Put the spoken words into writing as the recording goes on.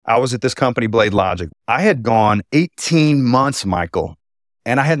I was at this company, BladeLogic. I had gone 18 months, Michael,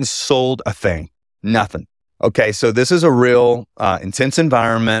 and I hadn't sold a thing, nothing. Okay, so this is a real intense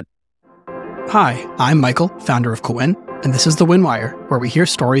environment. Hi, I'm Michael, founder of Cowen, and this is The Win-Wire, where we hear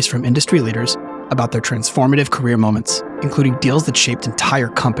stories from industry leaders about their transformative career moments, including deals that shaped entire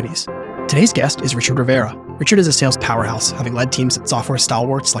companies. Today's guest is Richard Rivera. Richard is a sales powerhouse, having led teams at software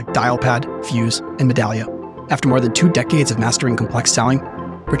stalwarts like Dialpad, Fuse, and Medallia. After more than 2 decades of mastering complex selling,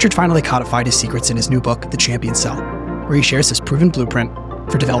 Richard finally codified his secrets in his new book, The Champion Sell, where he shares his proven blueprint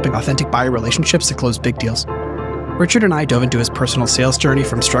for developing authentic buyer relationships that close big deals. Richard and I dove into his personal sales journey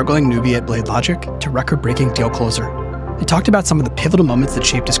from struggling newbie at BladeLogic to record-breaking deal closer, and talked about some of the pivotal moments that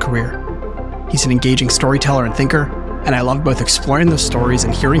shaped his career. He's an engaging storyteller and thinker, and I love both exploring those stories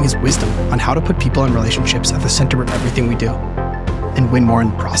and hearing his wisdom on how to put people and relationships at the center of everything we do, and win more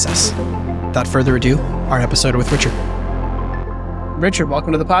in the process. Without further ado, our episode with Richard. Richard,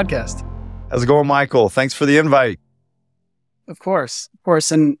 welcome to the podcast. How's it going, Michael? Thanks for the invite. Of course.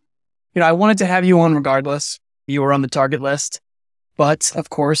 And, I wanted to have you on regardless. You were on the target list, but of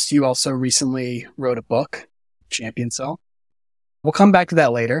course, you also recently wrote a book, Champion Sell. We'll come back to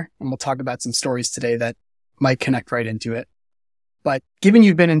that later, and we'll talk about some stories today that might connect right into it. But given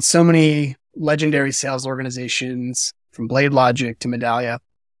you've been in so many legendary sales organizations, from BladeLogic to Medallia,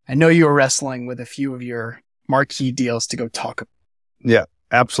 I know you were wrestling with a few of your marquee deals to go talk about. Yeah,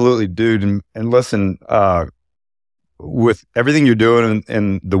 absolutely, dude. And listen, with everything you're doing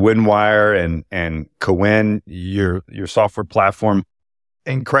in the Win-Wire and Cowen, your software platform,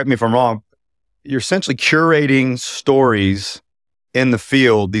 and correct me if I'm wrong, you're essentially curating stories in the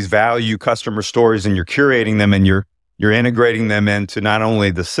field, these value customer stories, and you're curating them and you're integrating them into not only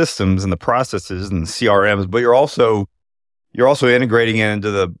the systems and the processes and the CRMs, but you're also integrating it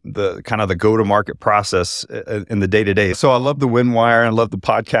into the kind of the go-to-market process in the day-to-day. So I love the Win-Wire and I love the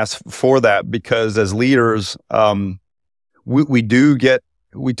podcast for that, because as leaders, we do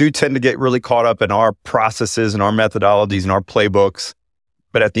tend to get really caught up in our processes and our methodologies and our playbooks.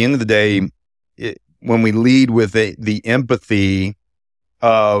 But at the end of the day, when we lead with the empathy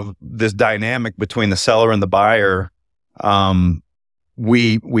of this dynamic between the seller and the buyer,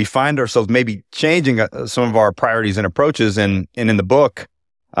 we find ourselves maybe changing some of our priorities and approaches. And in the book,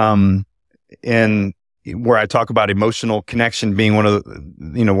 in where I talk about emotional connection being one of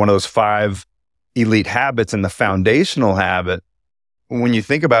those 5 elite habits and the foundational habit, when you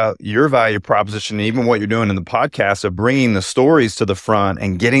think about your value proposition, and even what you're doing in the podcast of bringing the stories to the front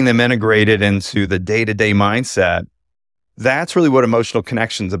and getting them integrated into the day-to-day mindset, that's really what emotional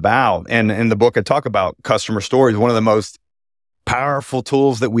connection's about. And in the book, I talk about customer stories, one of the most powerful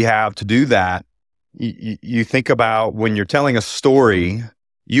tools that we have to do that. You think about when you're telling a story,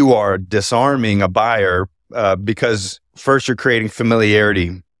 you are disarming a buyer because first you're creating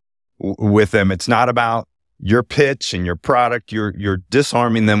familiarity with them. It's not about your pitch and your product. You're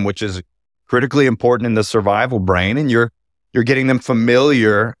disarming them, which is critically important in the survival brain, and you're getting them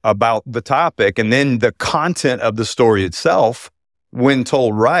familiar about the topic. And then the content of the story itself, when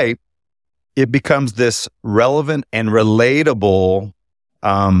told right, it becomes this relevant and relatable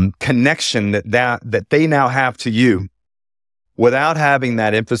connection that they now have to you. Without having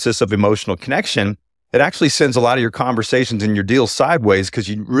that emphasis of emotional connection, it actually sends a lot of your conversations and your deals sideways because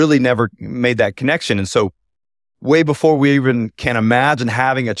you really never made that connection. And so way before we even can imagine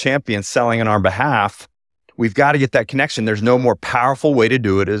having a champion selling on our behalf, we've got to get that connection. There's no more powerful way to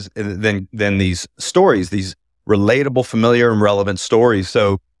do it than these stories, these relatable, familiar, and relevant stories.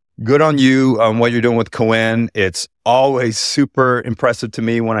 So good on you on what you're doing with Cowen. It's always super impressive to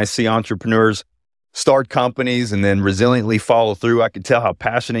me when I see entrepreneurs start companies and then resiliently follow through. I can tell how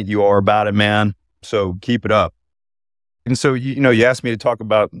passionate you are about it, man. So keep it up. And so, you asked me to talk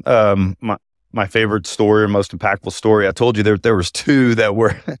about my favorite story or most impactful story. I told you there was 2 that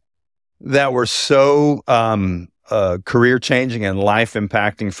were so career changing and life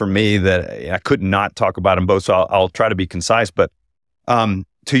impacting for me that I could not talk about them both. So I'll try to be concise. But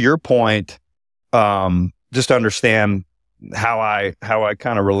to your point, just to understand how I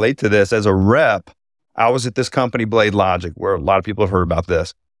kind of relate to this as a rep, I was at this company, BladeLogic, where a lot of people have heard about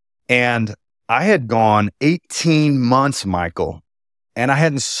this, and I had gone 18 months, Michael, and I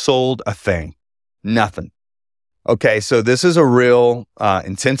hadn't sold a thing, nothing. Okay, so this is a real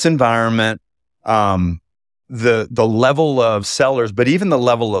intense environment. The level of sellers, but even the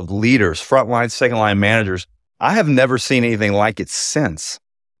level of leaders, frontline, second line managers, I have never seen anything like it since.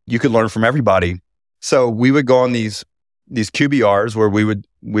 You could learn from everybody. So we would go on these QBRs where we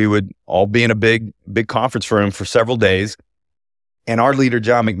would all be in a big conference room for several days. And our leader,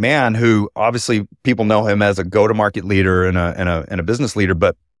 John McMahon, who obviously people know him as a go-to-market leader and a business leader,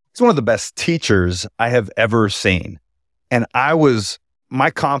 but he's one of the best teachers I have ever seen. And my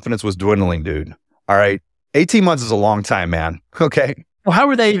confidence was dwindling, dude. All right. 18 months is a long time, man. Okay. Well, how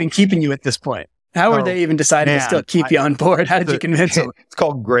were they even keeping you at this point? How were they even deciding to still keep you on board? How did you convince them? It's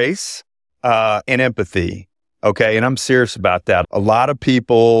called grace and empathy. Okay. And I'm serious about that. A lot of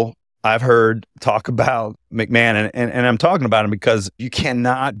people I've heard talk about McMahon, and I'm talking about him because you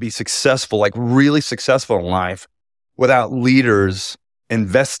cannot be successful, like really successful in life, without leaders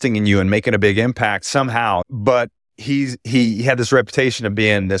investing in you and making a big impact somehow. But he had this reputation of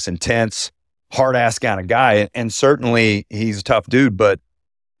being this intense, hard-ass kind of guy. And certainly he's a tough dude, but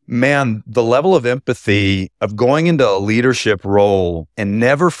man, the level of empathy of going into a leadership role and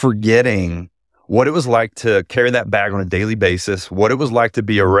never forgetting what it was like to carry that bag on a daily basis, what it was like to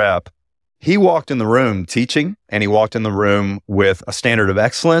be a rep. He walked in the room teaching, and he walked in the room with a standard of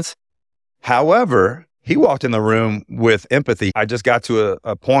excellence. However, he walked in the room with empathy. I just got to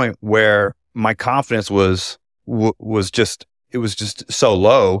a point where my confidence was just so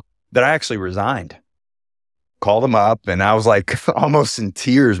low that I actually resigned. Called him up, and I was like almost in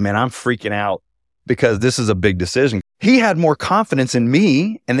tears, man. I'm freaking out because this is a big decision. He had more confidence in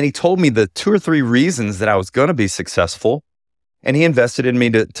me, and then he told me the 2 or 3 reasons that I was going to be successful, and he invested in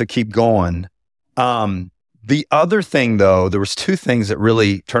me to keep going. The other thing, though, there was 2 things that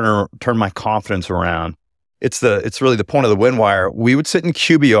really turned my confidence around. It's really the point of the Windwire. We would sit in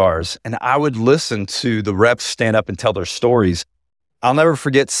QBRs, and I would listen to the reps stand up and tell their stories. I'll never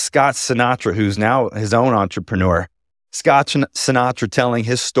forget Scott Sinatra, who's now his own entrepreneur. Scott Sinatra telling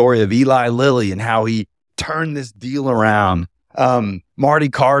his story of Eli Lilly and how he turned this deal around. Marty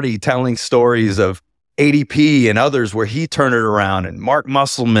Carty telling stories of ADP and others where he turned it around. And Mark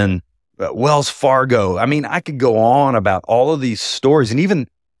Musselman, Wells Fargo. I mean, I could go on about all of these stories. And even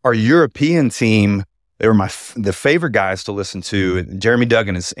our European team, they were the favorite guys to listen to. And Jeremy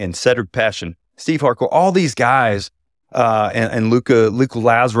Duggan and Cedric Pesch and Steve Harcourt, all these guys. And Luca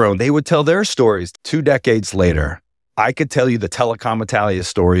Lazzaro, they would tell their stories. 2 decades later, I could tell you the Telecom Italia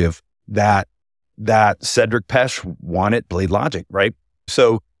story of that Cedric Pesch won at BladeLogic, right?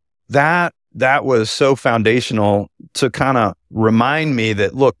 So that was so foundational to kind of remind me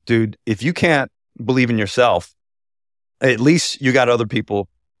that, look, dude, if you can't believe in yourself, at least you got other people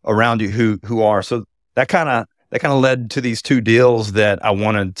around you who are. So that kind of led to these 2 deals that I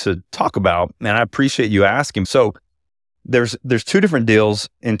wanted to talk about, and I appreciate you asking. So there's 2 different deals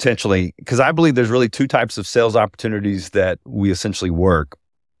intentionally, because I believe there's really 2 types of sales opportunities that we essentially work.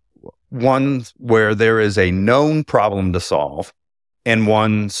 Ones where there is a known problem to solve, and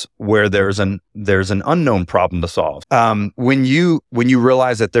ones where there's an unknown problem to solve. When you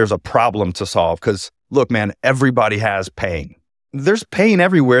realize that there's a problem to solve, because look, man, everybody has pain. There's pain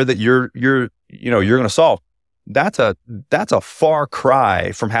everywhere that you're going to solve. That's a far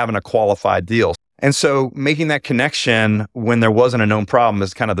cry from having a qualified deal. And so making that connection when there wasn't a known problem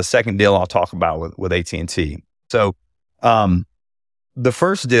is kind of the second deal I'll talk about with AT&T. So the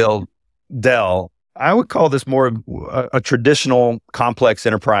first deal, Dell, I would call this more of a traditional complex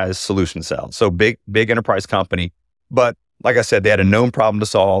enterprise solution sale. So big enterprise company. But like I said, they had a known problem to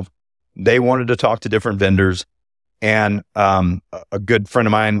solve. They wanted to talk to different vendors. And a good friend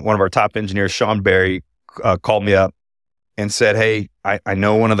of mine, one of our top engineers, Sean Berry, called me up and said, hey, I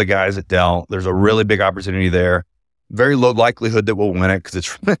know one of the guys at Dell. There's a really big opportunity there. Very low likelihood that we'll win it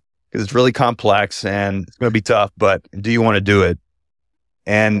because it's really complex and it's going to be tough, but do you want to do it?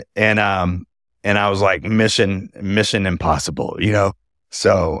 And I was like, mission impossible,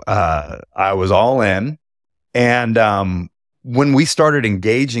 So I was all in. And when we started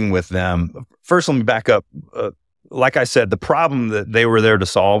engaging with them, first let me back up. Like I said, the problem that they were there to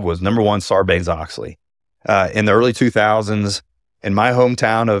solve was, number one, Sarbanes-Oxley. In the early 2000s, in my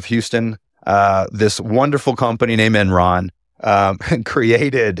hometown of Houston, this wonderful company named Enron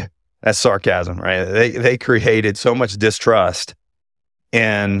created, that's sarcasm, right? They created so much distrust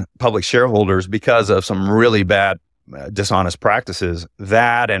in public shareholders because of some really bad, dishonest practices.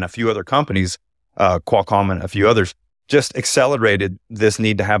 That and a few other companies, Qualcomm and a few others, just accelerated this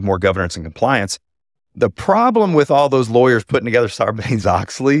need to have more governance and compliance. The problem with all those lawyers putting together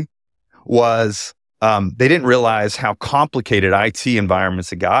Sarbanes-Oxley was they didn't realize how complicated IT environments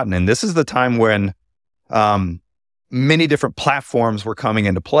had gotten. And this is the time when many different platforms were coming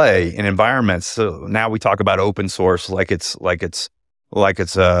into play in environments. So now we talk about open source like it's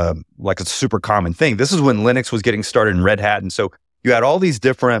a super common thing. This is when Linux was getting started in Red Hat. And so you had all these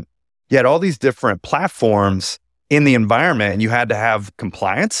different platforms in the environment, and you had to have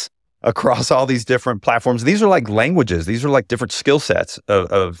compliance across all these different platforms. These are like languages. These are like different skill sets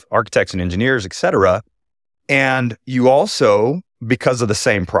of architects and engineers, et cetera. And you also because of the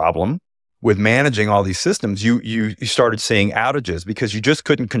same problem with managing all these systems, you started seeing outages because you just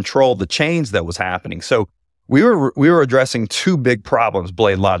couldn't control the change that was happening. So we were addressing two big problems.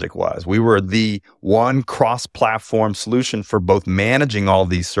 BladeLogic was we were the one cross-platform solution for both managing all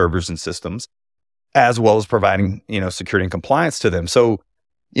these servers and systems, as well as providing security and compliance to them. So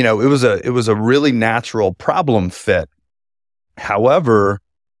it was a really natural problem fit. However,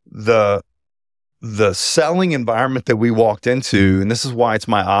 the selling environment that we walked into, and this is why it's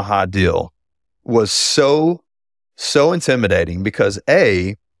my aha deal, was so intimidating because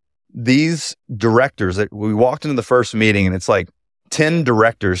these directors that we walked into the first meeting and it's like 10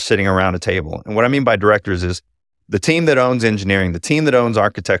 directors sitting around a table. And what I mean by directors is the team that owns engineering, the team that owns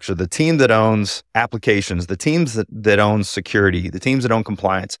architecture, the team that owns applications, the teams that own security, the teams that own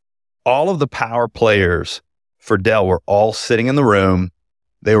compliance. All of the power players for Dell were all sitting in the room.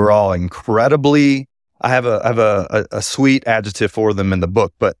 They were all incredibly, I have a sweet adjective for them in the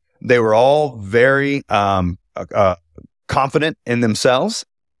book, but they were all very confident in themselves.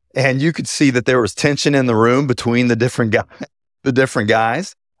 And you could see that there was tension in the room between the different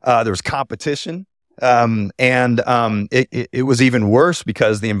guys. There was competition. It was even worse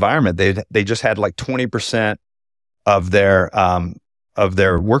because the environment, they just had like 20% of their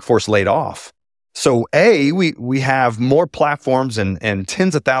workforce laid off. So we have more platforms and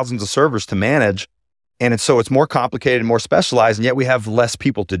tens of thousands of servers to manage. And it's more complicated, more specialized, and yet we have less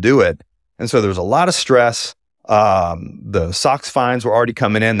people to do it. And so there's a lot of stress. The SOX fines were already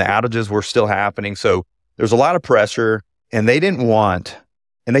coming in. The outages were still happening. So there's a lot of pressure, and they didn't want,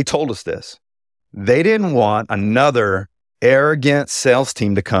 and they told us this, they didn't want another arrogant sales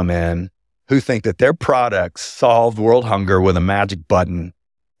team to come in who think that their products solved world hunger with a magic button.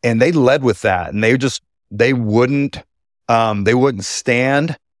 And they led with that, and they wouldn't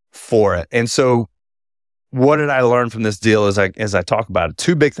stand for it. And so what did I learn from this deal as I talk about it?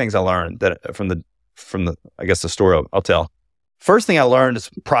 Two big things I learned that from the I guess the story I'll tell. First thing I learned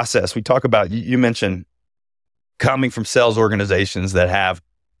is process. We talk about, you mentioned coming from sales organizations that have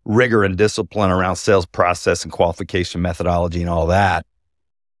rigor and discipline around sales process and qualification methodology and all that.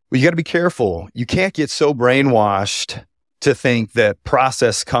 Well, you got to be careful. You can't get so brainwashed to think that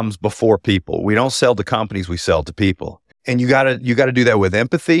process comes before people. We don't sell to companies, we sell to people. And you got to do that with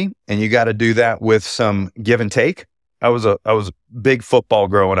empathy, and you got to do that with some give and take. I was a big football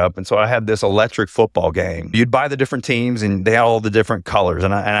growing up, and so I had this electric football game. You'd buy the different teams, and they had all the different colors.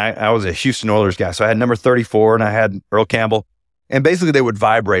 And I was a Houston Oilers guy, so I had number 34, and I had Earl Campbell. And basically, they would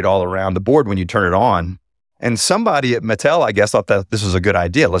vibrate all around the board when you turn it on. And somebody at Mattel, I guess, thought that this was a good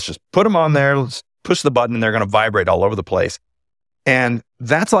idea. Let's just put them on there. Let's push the button, and they're going to vibrate all over the place. And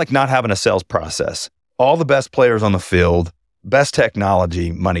that's like not having a sales process. All the best players on the field, best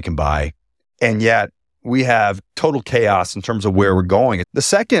technology money can buy. And yet we have total chaos in terms of where we're going. The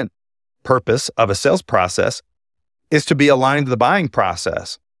second purpose of a sales process is to be aligned to the buying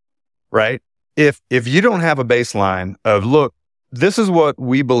process, right? If you don't have a baseline of, look, this is what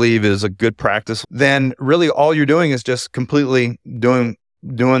we believe is a good practice, then really all you're doing is just completely doing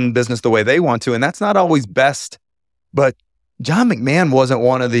business the way they want to. And that's not always best. But John McMahon wasn't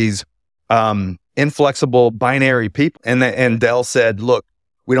one of these inflexible binary people. And Dell said, look,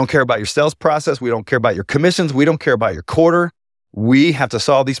 we don't care about your sales process. We don't care about your commissions. We don't care about your quarter. We have to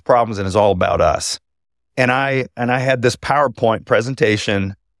solve these problems, and it's all about us. And I had this PowerPoint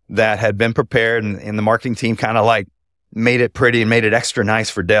presentation that had been prepared, and the marketing team kind of like made it pretty and made it extra nice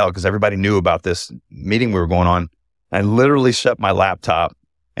for Dell because everybody knew about this meeting we were going on. I literally shut my laptop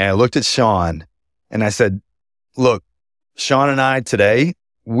and I looked at Sean and I said, look, Sean and I today,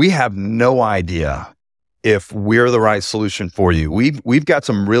 we have no idea if we're the right solution for you. We've got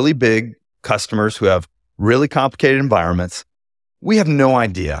some really big customers who have really complicated environments. We have no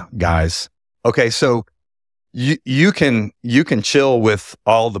idea, guys. Okay, so you can chill with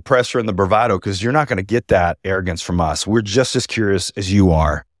all the pressure and the bravado because you're not going to get that arrogance from us. We're just as curious as you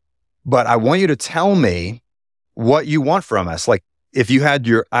are. But I want you to tell me what you want from us. Like if you had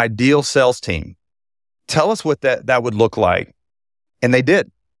your ideal sales team, tell us what that would look like. And they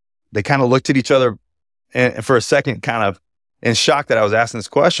did. They kind of looked at each other and for a second, kind of in shock that I was asking this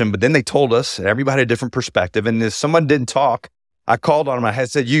question. But then they told us, everybody had a different perspective. And if someone didn't talk, I called on them. I had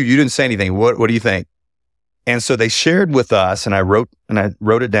said, you didn't say anything. What do you think? And so they shared with us, and I wrote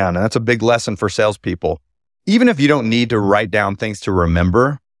it down. And that's a big lesson for salespeople. Even if you don't need to write down things to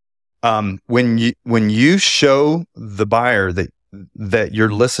remember, when you show the buyer that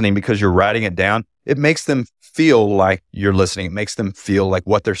you're listening because you're writing it down, it makes them feel like you're listening. It makes them feel like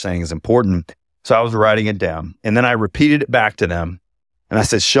what they're saying is important. So I was writing it down, and then I repeated it back to them. And I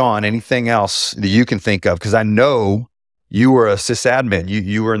said, Sean, anything else that you can think of? Because I know You were a sysadmin.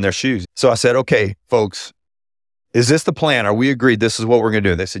 You were in their shoes. So I said, okay, folks, is this the plan? Are we agreed this is what we're going to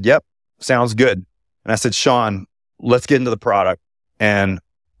do? They said, yep, sounds good. And I said, Sean, let's get into the product, and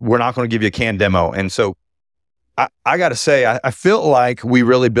we're not going to give you a canned demo. And so I got to say, I feel like we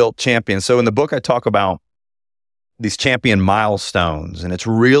really built champions. So in the book, I talk about these champion milestones, and it's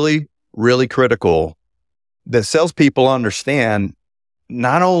really, really critical that salespeople understand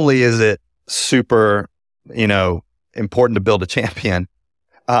not only is it super, important to build a champion,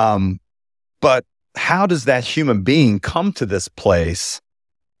 but how does that human being come to this place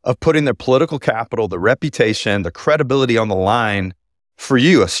of putting their political capital, the reputation, the credibility on the line for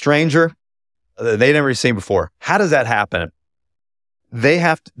you, a stranger they never seen before? How does that happen? They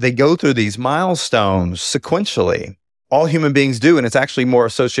go through these milestones sequentially. All human beings do, and it's actually more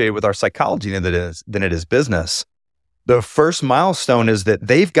associated with our psychology than it is business. The first milestone is that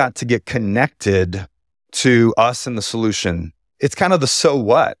they've got to get connected to us and the solution. It's kind of the so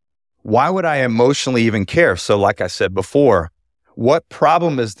what. Why would I emotionally even care? So like I said before, what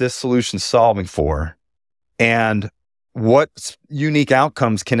problem is this solution solving for? And what unique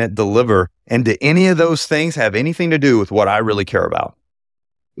outcomes can it deliver? And do any of those things have anything to do with what I really care about?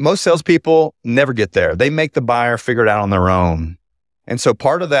 Most salespeople never get there. They make the buyer figure it out on their own. And so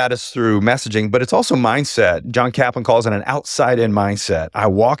part of that is through messaging, but it's also mindset. John Kaplan calls it an outside-in mindset. I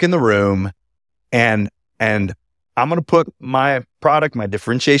walk in the room and I'm going to put my product, my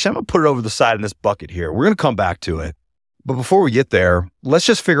differentiation, I'm going to put it over the side in this bucket here. We're going to come back to it. But before we get there, let's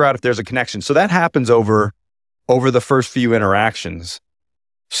just figure out if there's a connection. So that happens over the first few interactions.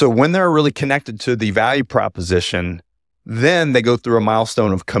 So when they're really connected to the value proposition, then they go through a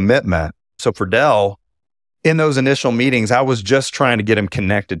milestone of commitment. So for Dell, in those initial meetings, I was just trying to get them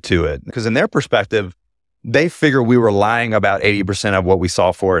connected to it, because in their perspective, they figure we were lying about 80% of what we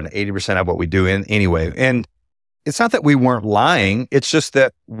saw for and 80% of what we do anyway. And it's not that we weren't lying. It's just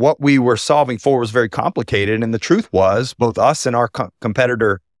that what we were solving for was very complicated. And the truth was, both us and our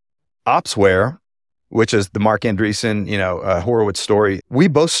competitor Opsware, which is the Mark Andreessen, Horowitz story, we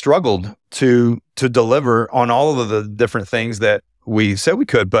both struggled to deliver on all of the different things that we said we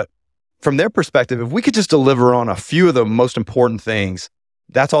could. But from their perspective, if we could just deliver on a few of the most important things,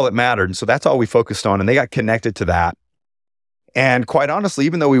 that's all that mattered. And so that's all we focused on. And they got connected to that. And quite honestly,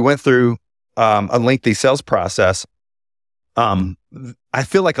 even though we went through a lengthy sales process, I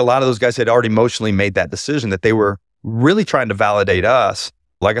feel like a lot of those guys had already emotionally made that decision that they were really trying to validate us.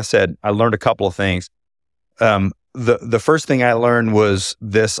 Like I said, I learned a couple of things. The first thing I learned was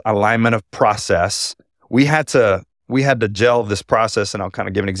this alignment of process. We had to gel this process, and I'll kind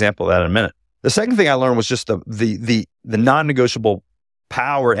of give an example of that in a minute. The second thing I learned was just the non-negotiable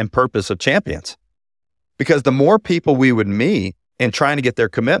power and purpose of champions. Because the more people we would meet and trying to get their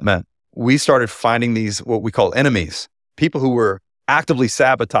commitment, we started finding these, what we call enemies, people who were actively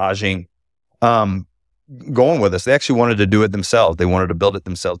sabotaging, going with us. They actually wanted to do it themselves. They wanted to build it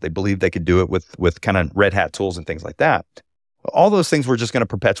themselves. They believed they could do it with kind of red hat tools and things like that. All those things were just going to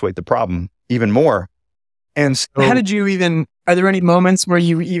perpetuate the problem even more. And so, are there any moments where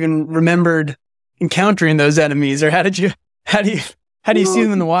you even remembered encountering those enemies, or how do you see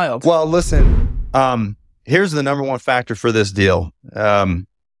them in the wild? Well, listen, here's the number one factor for this deal.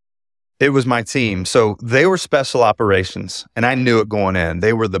 It was my team. So they were special operations, and I knew it going in.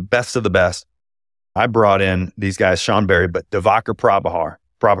 They were the best of the best. I brought in these guys, Sean Berry, but Divakar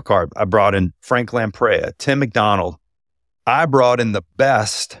Prabhakar. I brought in Frank Lamprey, Tim McDonald. I brought in the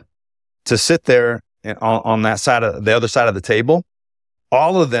best to sit there on that side of the other side of the table.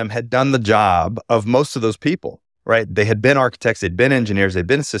 All of them had done the job of most of those people, right? They had been architects, they'd been engineers, they'd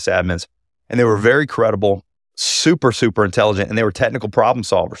been sysadmins, and they were very credible, super, super intelligent, and they were technical problem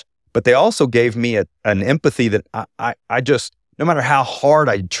solvers. But they also gave me an empathy that I just, no matter how hard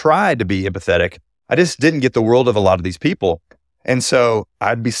I tried to be empathetic, I just didn't get the world of a lot of these people. And so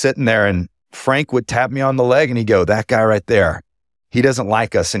I'd be sitting there and Frank would tap me on the leg and he'd go, "That guy right there, he doesn't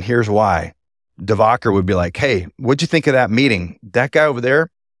like us, and here's why." Divakar would be like, "Hey, what'd you think of that meeting? That guy over there,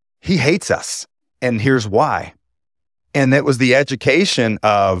 he hates us, and here's why." And that was the education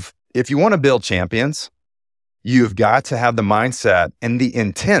of, if you want to build champions, you've got to have the mindset and the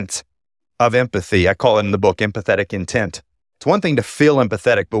intent of empathy. I call it in the book, empathetic intent. It's one thing to feel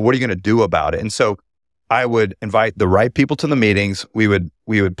empathetic, but what are you going to do about it? And so I would invite the right people to the meetings. We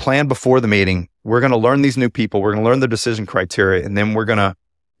would plan before the meeting. We're going to learn these new people. We're going to learn the decision criteria, and then we're going to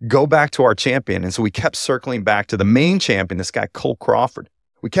go back to our champion. And so we kept circling back to the main champion, this guy, Cole Crawford.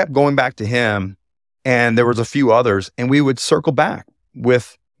 We kept going back to him, and there was a few others, and we would circle back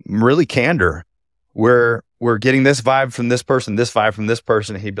with really candor. We're getting this vibe from this person, this vibe from this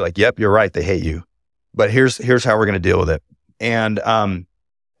person. And he'd be like, "Yep, you're right. They hate you." but here's how we're going to deal with it. And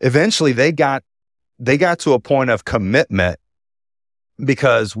eventually they got to a point of commitment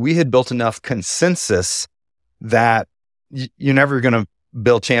because we had built enough consensus that you're never going to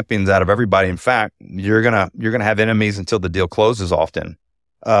build champions out of everybody. In fact, you're going to have enemies until the deal closes often,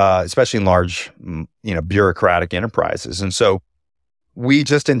 especially in large, bureaucratic enterprises. And so we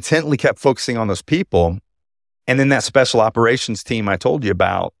just intently kept focusing on those people. And then that special operations team I told you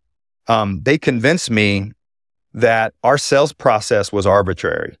about, they convinced me that our sales process was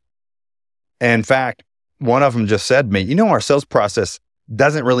arbitrary. In fact, one of them just said to me, our sales process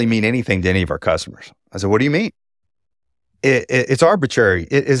doesn't really mean anything to any of our customers. I said, what do you mean? It's arbitrary.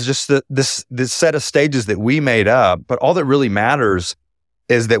 It is just this set of stages that we made up, but all that really matters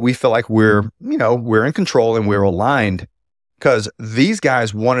is that we feel like we're in control and we're aligned, because these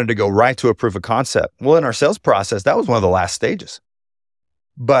guys wanted to go right to a proof of concept. Well, in our sales process, that was one of the last stages.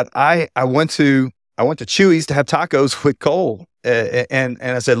 But I went to Chuy's to have tacos with Cole, and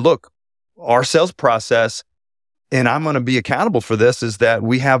I said, look, our sales process, and I'm going to be accountable for this, is that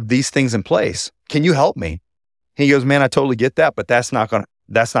we have these things in place. Can you help me? He goes, man, I totally get that, but that's not going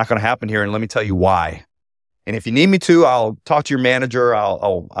to happen here. And let me tell you why. And if you need me to, I'll talk to your manager.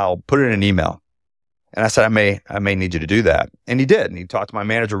 I'll put it in an email. And I said, I may need you to do that. And he did. And he talked to my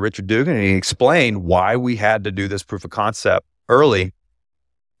manager, Richard Dugan, and he explained why we had to do this proof of concept early.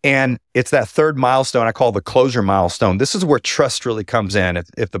 And it's that third milestone I call the closure milestone. This is where trust really comes in.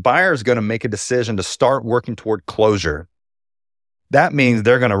 If the buyer is going to make a decision to start working toward closure, that means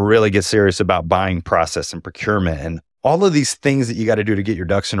they're going to really get serious about buying process and procurement and all of these things that you got to do to get your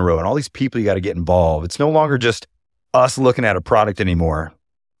ducks in a row and all these people you got to get involved. It's no longer just us looking at a product anymore.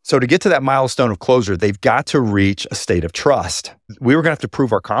 So to get to that milestone of closure, they've got to reach a state of trust. We were going to have to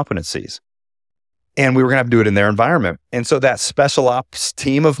prove our competencies, and we were going to have to do it in their environment. And so that special ops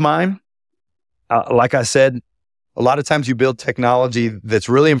team of mine, like I said, a lot of times you build technology that's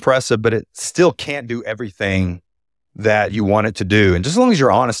really impressive, but it still can't do everything that you want it to do. And just as long as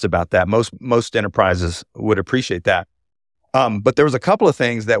you're honest about that, most enterprises would appreciate that. But there was a couple of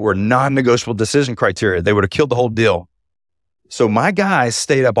things that were non-negotiable decision criteria. They would have killed the whole deal. So my guys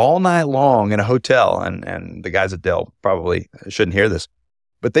stayed up all night long in a hotel, and the guys at Dell probably shouldn't hear this,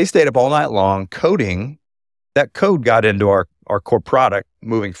 but they stayed up all night long coding. That code got into our core product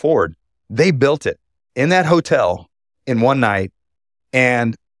moving forward. They built it in that hotel in one night,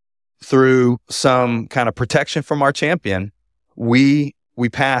 and through some kind of protection from our champion, we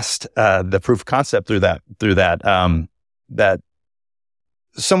passed the proof of concept through that. That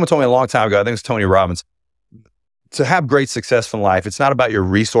someone told me a long time ago, I think it was Tony Robbins, to have great success in life, it's not about your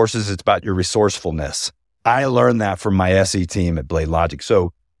resources, it's about your resourcefulness. I learned that from my SE team at BladeLogic.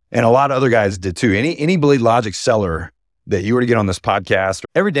 So, and a lot of other guys did too. Any BladeLogic seller that you were to get on this podcast,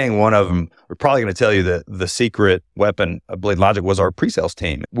 every dang one of them are probably going to tell you that the secret weapon of BladeLogic was our pre-sales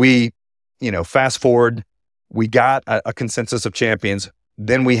team. We, fast forward, we got a consensus of champions.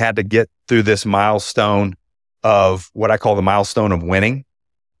 Then we had to get through this milestone of what I call the milestone of winning.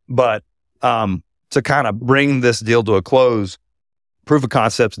 But to kind of bring this deal to a close, proof of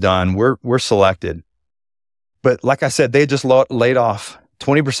concept's done. We're selected. But like I said, they had just laid off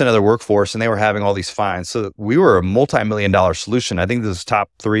 20% of their workforce, and they were having all these fines. So we were a multi-million-dollar solution. I think this is top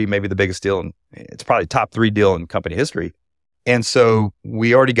 3, maybe the biggest deal, and it's probably top 3 deal in company history. And so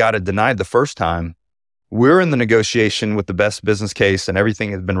we already got it denied the first time. We're in the negotiation with the best business case, and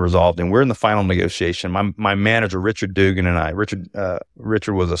everything has been resolved. And we're in the final negotiation. My manager, Richard Dugan, and I.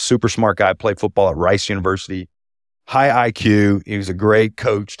 Richard was a super smart guy, played football at Rice University, high IQ. He was a great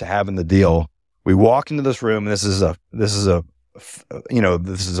coach to have in the deal. We walk into this room, and this is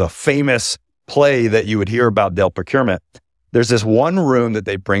a famous play that you would hear about Dell procurement. There's this one room that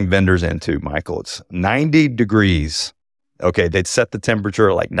they bring vendors into, Michael. It's 90 degrees. Okay, they'd set the temperature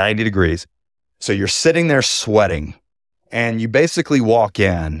at like 90 degrees. So you're sitting there sweating, and you basically walk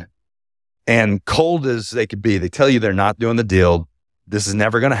in, and cold as they could be, they tell you they're not doing the deal. This is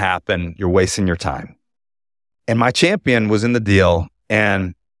never going to happen. You're wasting your time. And my champion was in the deal,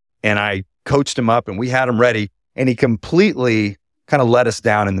 and I coached him up, and we had him ready, and he completely kind of let us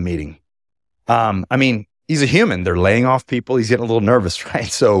down in the meeting. He's a human. They're laying off people. He's getting a little nervous, right?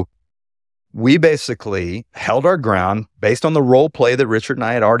 So we basically held our ground based on the role play that Richard and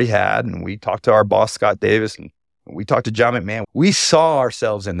I had already had. And we talked to our boss, Scott Davis, and we talked to John McMahon. We saw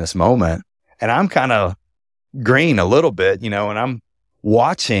ourselves in this moment, and I'm kind of green a little bit, and I'm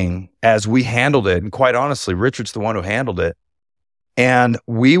watching as we handled it. And quite honestly, Richard's the one who handled it. And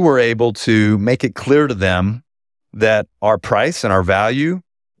we were able to make it clear to them that our price and our value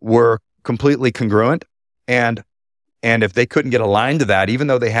were completely congruent. And if they couldn't get aligned to that, even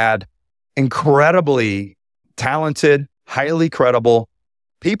though they had incredibly talented, highly credible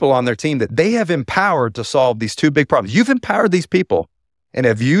people on their team that they have empowered to solve these two big problems. You've empowered these people. And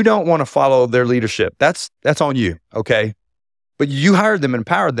if you don't want to follow their leadership, that's on you, okay? But you hired them,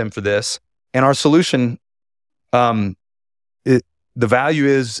 empowered them for this. And our solution, the value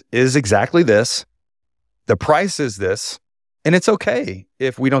is exactly this. The price is this. And it's okay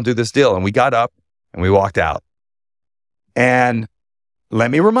if we don't do this deal. And we got up and we walked out. And let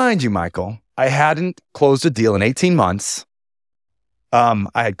me remind you, Michael, I hadn't closed a deal in 18 months. I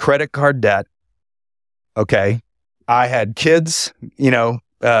had credit card debt. Okay. I had kids,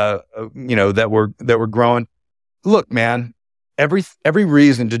 that were growing. Look, man, every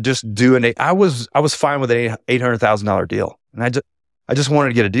reason to just do I was fine with an $800,000 deal. And I just wanted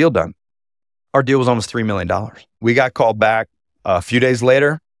to get a deal done. Our deal was almost $3 million. We got called back a few days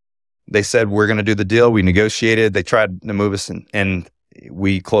later. They said, we're going to do the deal. We negotiated. They tried to move us and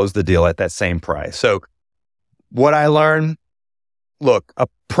we closed the deal at that same price. So what I learned, look, a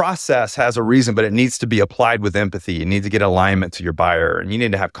process has a reason, but it needs to be applied with empathy. You need to get alignment to your buyer and you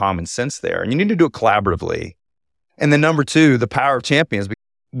need to have common sense there and you need to do it collaboratively. And then number two, the power of champions.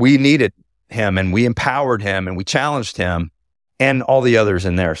 We needed him and we empowered him and we challenged him and all the others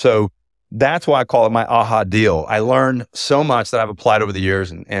in there. So that's why I call it my aha deal. I learned so much that I've applied over the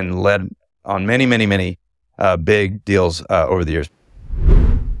years and led on many, many, many big deals over the years.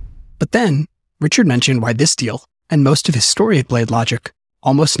 But then Richard mentioned why this deal and most of his story at BladeLogic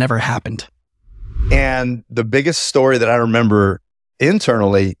almost never happened. And the biggest story that I remember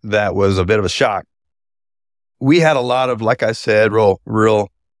internally that was a bit of a shock, we had a lot of, like I said,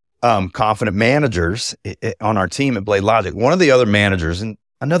 real confident managers on our team at BladeLogic. One of the other managers in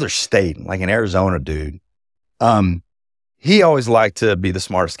another state, like in Arizona, dude, he always liked to be the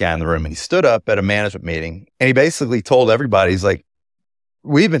smartest guy in the room. And he stood up at a management meeting and he basically told everybody, he's like,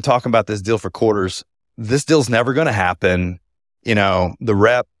 we've been talking about this deal for quarters. This deal's never going to happen.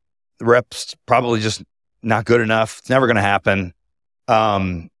 The rep's probably just not good enough. It's never going to happen.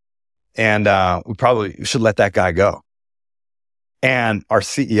 We probably should let that guy go. And our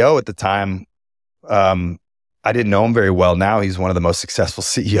CEO at the time, I didn't know him very well. Now he's one of the most successful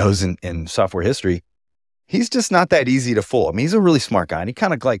CEOs in software history. He's just not that easy to fool. I mean, he's a really smart guy and he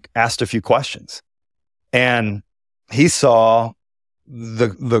kind of asked a few questions and he saw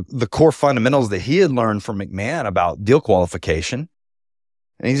the core fundamentals that he had learned from McMahon about deal qualification.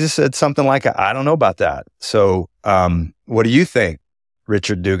 And he just said something like, I don't know about that. So, what do you think,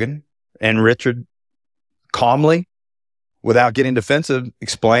 Richard Dugan? And Richard calmly, without getting defensive,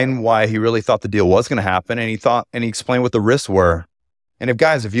 explained why he really thought the deal was going to happen. And he explained what the risks were. And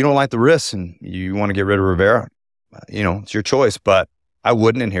if you don't like the risks and you want to get rid of Rivera, it's your choice, but I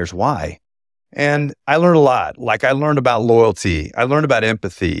wouldn't. And here's why. And I learned a lot. Like I learned about loyalty. I learned about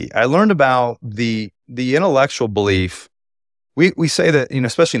empathy. I learned about the intellectual belief. We say that,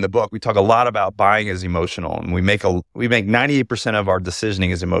 especially in the book, we talk a lot about buying is emotional and we make 98% of our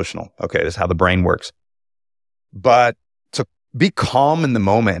decisioning is emotional. Okay. That's how the brain works. But to be calm in the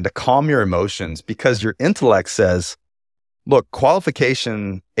moment and to calm your emotions because your intellect says, look,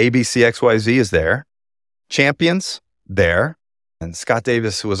 qualification ABCXYZ is there. Champions there. And Scott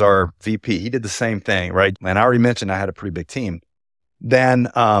Davis, who was our VP, he did the same thing, right? And I already mentioned I had a pretty big team. Then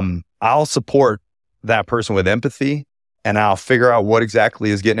I'll support that person with empathy and I'll figure out what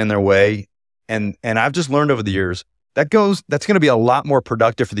exactly is getting in their way. And I've just learned over the years that's going to be a lot more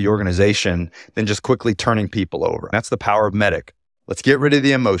productive for the organization than just quickly turning people over. That's the power of Medic. Let's get rid of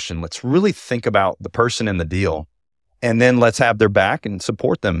the emotion. Let's really think about the person in the deal and then let's have their back and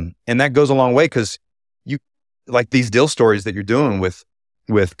support them. And that goes a long way because like these deal stories that you're doing with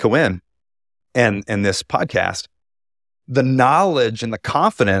Cohen and this podcast, the knowledge and the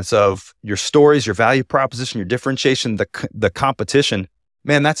confidence of your stories, your value proposition, your differentiation, the competition,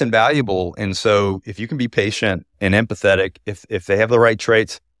 man, that's invaluable. And so if you can be patient and empathetic, if they have the right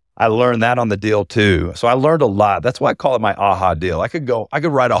traits, I learned that on the deal too. So I learned a lot. That's why I call it my aha deal. I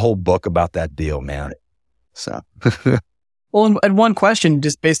could write a whole book about that deal, man. So, well, and one question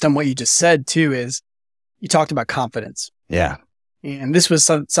just based on what you just said too, is you talked about confidence. Yeah. And this was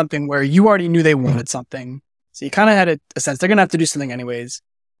something where you already knew they wanted something. So you kind of had a sense they're going to have to do something anyways.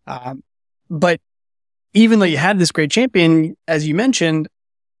 But even though you had this great champion, as you mentioned,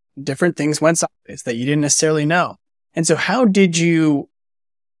 different things went sideways that you didn't necessarily know. And so how did you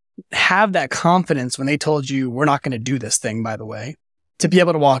have that confidence when they told you, we're not going to do this thing, by the way, to be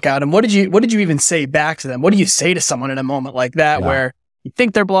able to walk out? And what did you even say back to them? What do you say to someone in a moment like that where you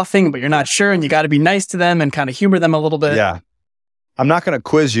think they're bluffing, but you're not sure and you got to be nice to them and kind of humor them a little bit? Yeah. I'm not going to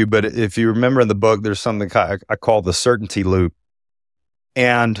quiz you, but if you remember in the book, there's something I call the certainty loop.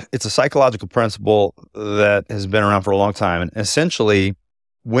 And it's a psychological principle that has been around for a long time. And essentially,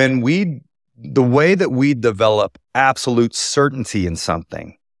 the way that we develop absolute certainty in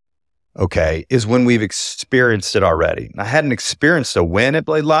something, okay, is when we've experienced it already. I hadn't experienced a win at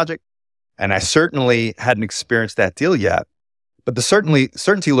BladeLogic, and I certainly hadn't experienced that deal yet. But the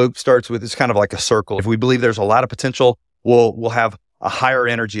certainty loop starts with, it's kind of like a circle. If we believe there's a lot of potential, we'll have a higher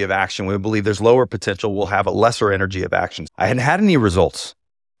energy of action. We believe there's lower potential, we'll have a lesser energy of action. I hadn't had any results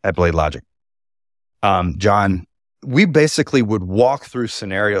at BladeLogic. John, we basically would walk through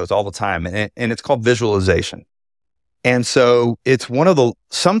scenarios all the time, and it's called visualization. And so it's one of the,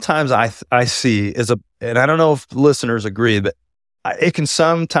 sometimes I see and I don't know if listeners agree, but it can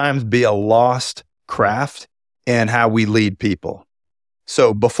sometimes be a lost craft in how we lead people.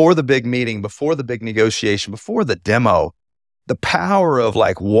 So before the big meeting, before the big negotiation, before the demo, the power of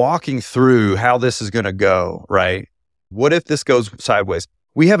like walking through how this is going to go, right? What if this goes sideways?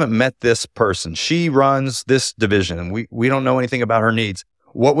 We haven't met this person. She runs this division and we don't know anything about her needs.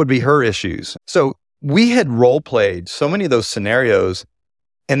 What would be her issues? So we had role played so many of those scenarios.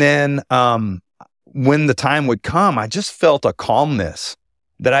 And then when the time would come, I just felt a calmness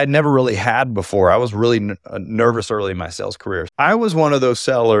that I'd never really had before. I was really nervous early in my sales career. I was one of those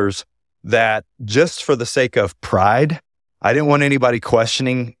sellers that just for the sake of pride, I didn't want anybody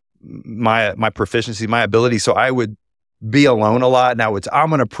questioning my proficiency, my ability. So I would be alone a lot. And I'm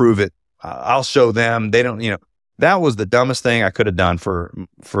going to prove it. I'll show them. They don't, that was the dumbest thing I could have done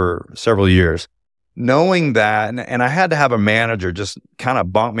for several years. Knowing that, and I had to have a manager just kind of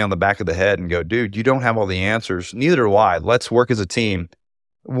bonk me on the back of the head and go, dude, you don't have all the answers. Neither do I. Let's work as a team.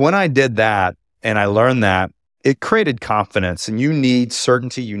 When I did that and I learned that, it created confidence. And you need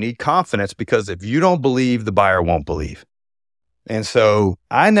certainty, you need confidence, because if you don't believe, the buyer won't believe. And so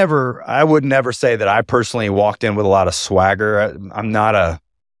I would never say that I personally walked in with a lot of swagger. I'm not a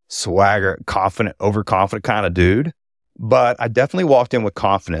swagger, overconfident kind of dude, but I definitely walked in with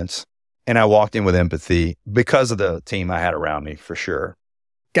confidence and I walked in with empathy because of the team I had around me, for sure.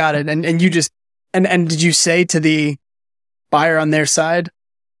 Got it. And you just, and did you say to the buyer on their side,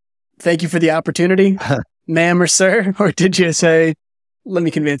 thank you for the opportunity, ma'am or sir? Or did you say, let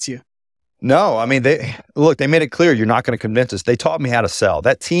me convince you? No, I mean, they made it clear, you're not going to convince us. They taught me how to sell.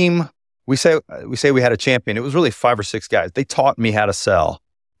 That team, we say we had a champion. It was really 5 or 6 guys. They taught me how to sell,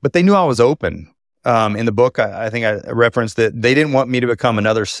 but they knew I was open. In the book, I think I referenced that they didn't want me to become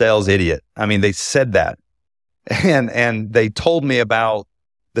another sales idiot. I mean, they said that. And they told me about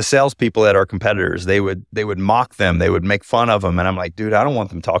the salespeople at our competitors. They would mock them. They would make fun of them. And I'm like, dude, I don't want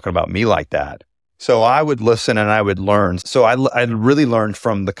them talking about me like that. So I would listen and I would learn. So I really learned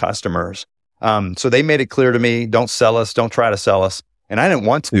from the customers. So they made it clear to me, don't sell us, don't try to sell us. And I didn't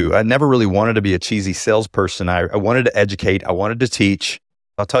want to. I never really wanted to be a cheesy salesperson. I wanted to educate. I wanted to teach.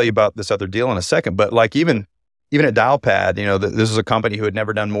 I'll tell you about this other deal in a second. But like even at Dialpad, this is a company who had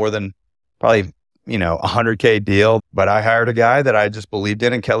never done more than probably, $100K deal. But I hired a guy that I just believed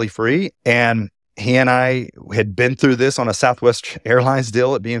in Kelly Free. And he and I had been through this on a Southwest Airlines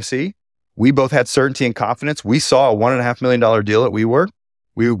deal at BMC. We both had certainty and confidence. We saw a $1.5 million deal at WeWork.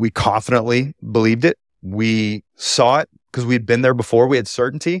 We confidently believed it. We saw it because we'd been there before. We had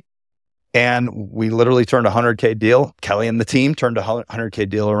certainty. And we literally turned a $100K deal. Kelly and the team turned a $100K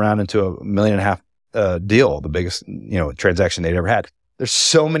deal around into a $1.5 million deal, the biggest transaction they'd ever had. There's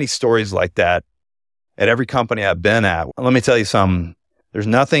so many stories like that at every company I've been at. Let me tell you something. There's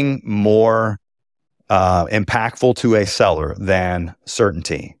nothing more impactful to a seller than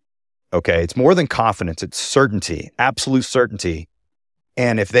certainty. Okay, it's more than confidence. It's certainty, absolute certainty.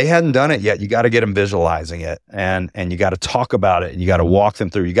 And if they hadn't done it yet, you got to get them visualizing it, and you got to talk about it, and you got to walk them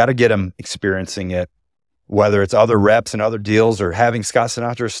through. You got to get them experiencing it, whether it's other reps and other deals, or having Scott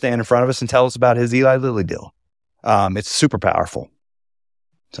Sinatra stand in front of us and tell us about his Eli Lilly deal. It's super powerful.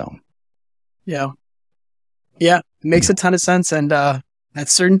 So, yeah, it makes a ton of sense, and that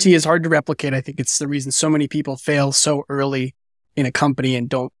certainty is hard to replicate. I think it's the reason so many people fail so early in a company and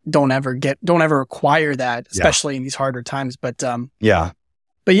don't ever acquire that, especially in these harder times. But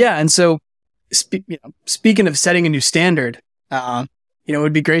and so speaking of setting a new standard, it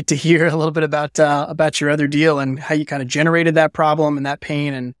would be great to hear a little bit about your other deal and how you kind of generated that problem and that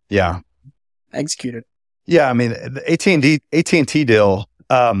pain and executed. Yeah, I mean, the AT&T deal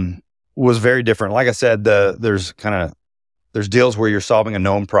was very different. Like I said, there's deals where you're solving a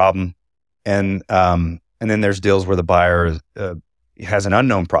known problem, and then there's deals where the buyer has an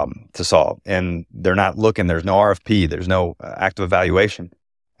unknown problem to solve, and they're not looking. There's no RFP. There's no active evaluation.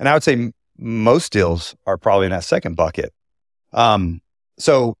 And I would say most deals are probably in that second bucket.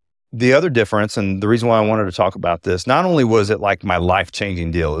 So the other difference, and the reason why I wanted to talk about this, not only was it like my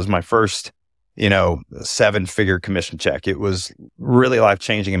life-changing deal, it was my first, 7-figure commission check. It was really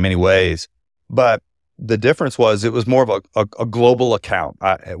life-changing in many ways. But the difference was it was more of a global account.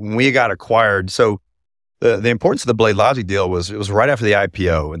 When we got acquired, so the importance of the BladeLogic deal was it was right after the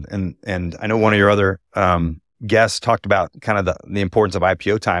IPO. And I know one of your other guests talked about kind of the importance of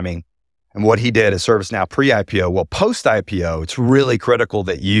IPO timing and what he did at ServiceNow pre-IPO. Well, post-IPO, it's really critical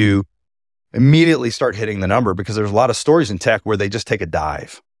that you immediately start hitting the number, because there's a lot of stories in tech where they just take a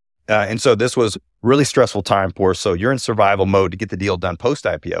dive. And so this was really stressful time for us. So you're in survival mode to get the deal done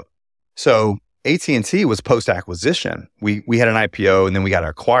post-IPO. So AT&T was post-acquisition. We had an IPO and then we got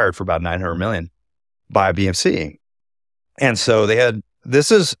acquired for about $900 million by BMC. And so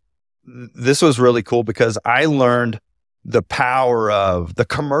this was really cool because I learned the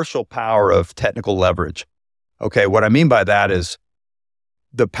commercial power of technical leverage. Okay, what I mean by that is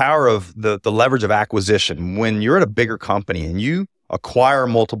the power of the leverage of acquisition. When you're at a bigger company and you acquire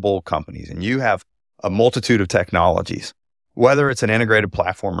multiple companies and you have a multitude of technologies, whether it's an integrated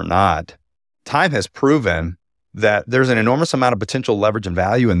platform or not, time has proven that there's an enormous amount of potential leverage and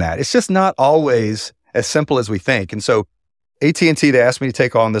value in that. It's just not always as simple as we think. And so AT&T, they asked me to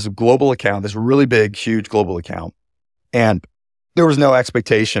take on this global account, this really big, huge global account. And there was no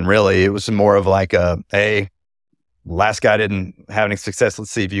expectation, really. It was more of like hey, last guy didn't have any success.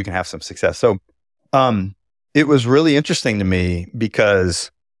 Let's see if you can have some success. So it was really interesting to me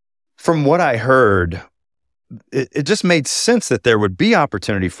because from what I heard, it just made sense that there would be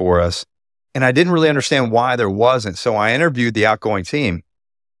opportunity for us. And I didn't really understand why there wasn't. So I interviewed the outgoing team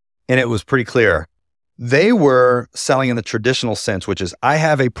and it was pretty clear. They were selling in the traditional sense, which is I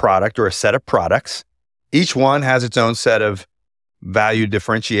have a product or a set of products. Each one has its own set of value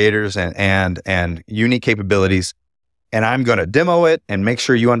differentiators and unique capabilities. And I'm going to demo it and make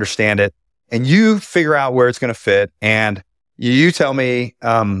sure you understand it. And you figure out where it's going to fit. And you tell me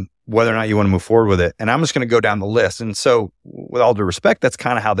whether or not you want to move forward with it. And I'm just going to go down the list. And so with all due respect, that's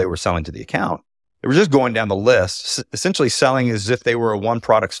kind of how they were selling to the account. They were just going down the list, essentially selling as if they were a one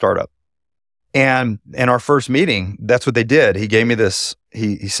product startup. And in our first meeting, that's what they did. He gave me this,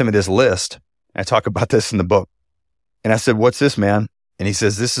 he sent me this list. I talk about this in the book. And I said, "What's this, man?" And he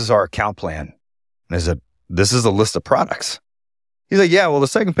says, "This is our account plan." And I said, "This is a list of products." He's like, "Yeah, well, the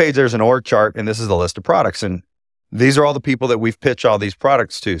second page, there's an org chart and this is the list of products. And these are all the people that we've pitched all these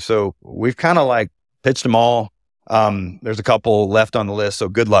products to. So we've kind of like pitched them all. There's a couple left on the list. So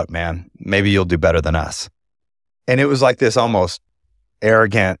good luck, man. Maybe you'll do better than us." And it was like this almost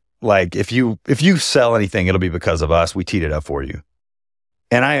arrogant, like if you sell anything, it'll be because of us. We teed it up for you.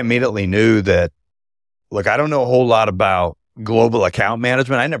 And I immediately knew that, look, I don't know a whole lot about global account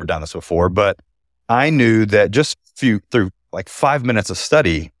management. I'd never done this before, but I knew that just through like 5 minutes of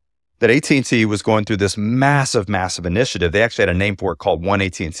study, that AT&T was going through this massive, massive initiative. They actually had a name for it called One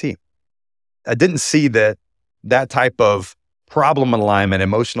AT&T. I didn't see that type of problem alignment,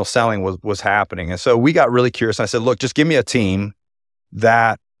 emotional selling was happening. And so we got really curious. And I said, "Look, just give me a team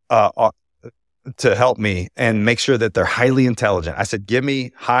that to help me and make sure that they're highly intelligent." I said, "Give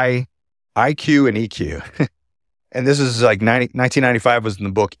me high IQ and EQ." And this is like 1995 was when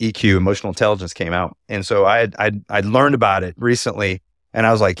the book EQ, Emotional Intelligence, came out. And so I'd learned about it recently. And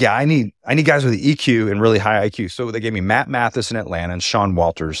I was like, yeah, I need guys with EQ and really high IQ. So they gave me Matt Mathis in Atlanta and Sean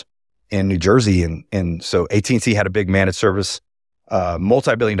Walters in New Jersey. And so AT&T had a big managed service,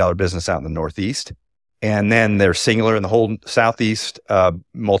 multi-billion-dollar business out in the Northeast. And then they're singular in the whole Southeast,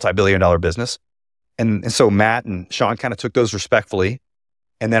 multi-billion-dollar business. And so Matt and Sean kind of took those respectfully.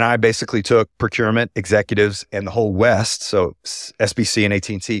 And then I basically took procurement, executives, and the whole West. So SBC and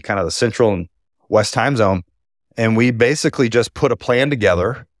AT&T, kind of the Central and West time zone. And we basically just put a plan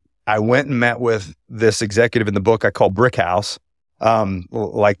together. I went and met with this executive in the book I call Brick House,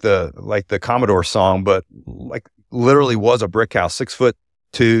 like the Commodore song, but like literally was a brick house, 6'2",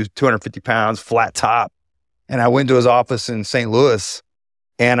 250 pounds, flat top. And I went to his office in St. Louis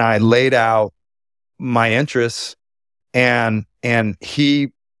and I laid out my interests, and he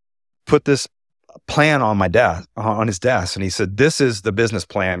put this plan on his desk. And he said, "This is the business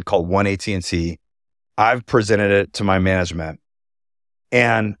plan called One AT&T. I've presented it to my management."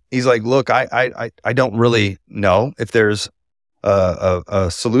 And he's like, "Look, I don't really know if there's a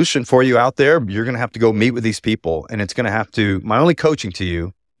solution for you out there. You're going to have to go meet with these people. And it's going to have to, my only coaching to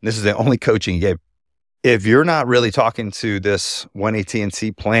you," this is the only coaching he gave, "if you're not really talking to this One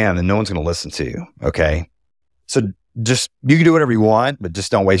AT&T plan, then no one's going to listen to you. Okay. So just, you can do whatever you want, but just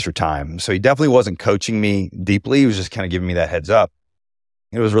don't waste your time." So he definitely wasn't coaching me deeply. He was just kind of giving me that heads up.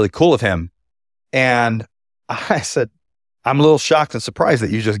 It was really cool of him. And I said, I'm a little shocked and surprised that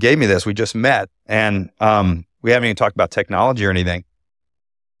you just gave me this. We just met and we haven't even talked about technology or anything.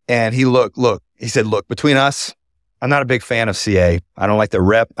 And he said, look, between us, I'm not a big fan of CA. I don't like their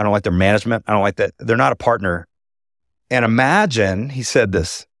rep. I don't like their management. I don't like that. They're not a partner. And imagine, he said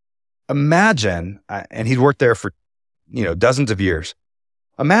this, and he'd worked there for, dozens of years.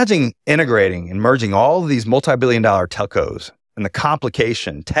 Imagine integrating and merging all of these multi-billion-dollar telcos and the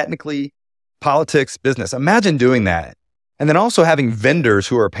complication, technically, politics, business. Imagine doing that. And then also having vendors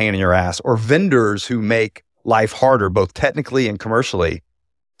who are a pain in your ass or vendors who make life harder, both technically and commercially.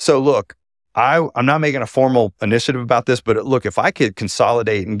 So look, I'm not making a formal initiative about this, but look, if I could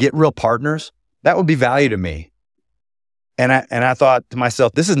consolidate and get real partners, that would be value to me. And I thought to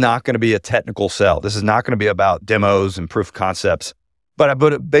myself, this is not going to be a technical sell. This is not going to be about demos and proof of concepts. But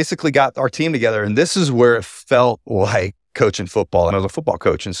it basically got our team together. And this is where it felt like coaching football. And I was a football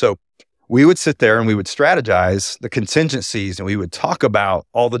coach. And so we would sit there and we would strategize the contingencies and we would talk about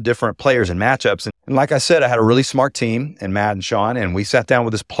all the different players and matchups. And like I said, I had a really smart team and Matt and Sean, and we sat down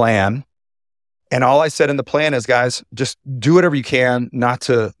with this plan. And all I said in the plan is, guys, just do whatever you can not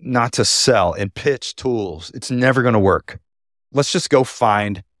to sell and pitch tools. It's never going to work. Let's just go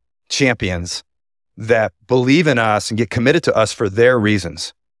find champions that believe in us and get committed to us for their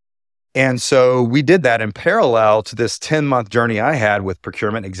reasons. And so we did that in parallel to this 10-month journey I had with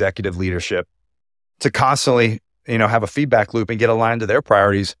procurement executive leadership to constantly, have a feedback loop and get aligned to their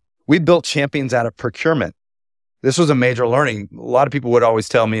priorities. We built champions out of procurement. This was a major learning. A lot of people would always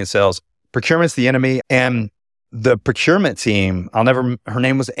tell me in sales, procurement's the enemy. And the procurement team, her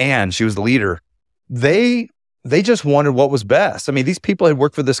name was Ann. She was the leader. They just wanted what was best. I mean, these people had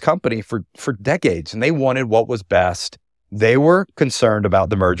worked for this company for decades and they wanted what was best. They were concerned about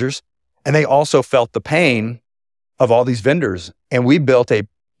the mergers and they also felt the pain of all these vendors. And we built a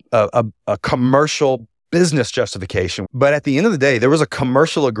commercial business justification. But at the end of the day, there was a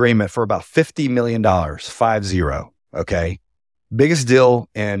commercial agreement for about $50 million, 50, okay? Biggest deal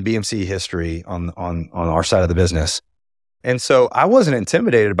in BMC history on our side of the business. And so I wasn't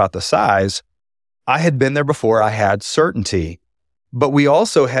intimidated about the size. I had been there before. I had certainty, but we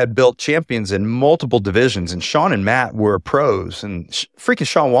also had built champions in multiple divisions. And Sean and Matt were pros. And freaking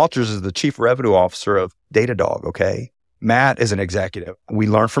Sean Walters is the chief revenue officer of Datadog. Okay, Matt is an executive. We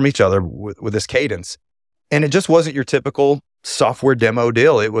learned from each other with this cadence, and it just wasn't your typical software demo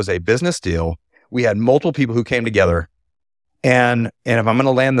deal. It was a business deal. We had multiple people who came together. And if I'm going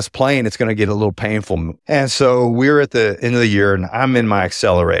to land this plane, it's going to get a little painful. And so we're at the end of the year and I'm in my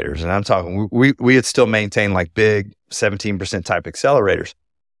accelerators and I'm talking, we had still maintained like big 17% type accelerators.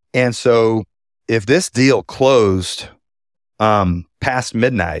 And so if this deal closed past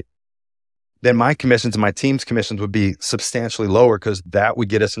midnight, then my commissions and my team's commissions would be substantially lower because that would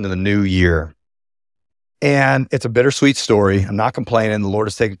get us into the new year. And it's a bittersweet story. I'm not complaining. The Lord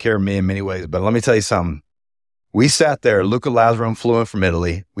has taken care of me in many ways, but let me tell you something. We sat there, Luca Lazzaro flew in from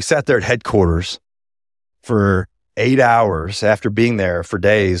Italy. We sat there at headquarters for 8 hours after being there for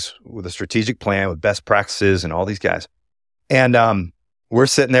days with a strategic plan with best practices and all these guys. And we're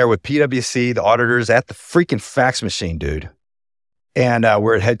sitting there with PwC, the auditors at the freaking fax machine, dude. And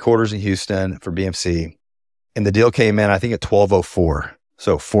we're at headquarters in Houston for BMC. And the deal came in, I think at 12:04.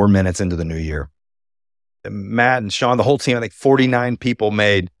 So 4 minutes into the new year. And Matt and Sean, the whole team, I think 49 people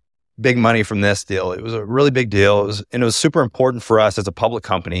made big money from this deal. It was a really big deal. It was super important for us as a public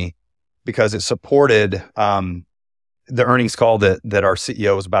company because it supported the earnings call that our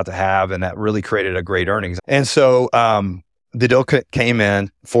CEO was about to have, and that really created a great earnings. And so the deal came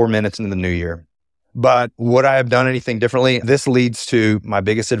in 4 minutes into the new year. But would I have done anything differently? This leads to my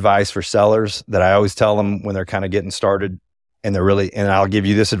biggest advice for sellers that I always tell them when they're kind of getting started, and I'll give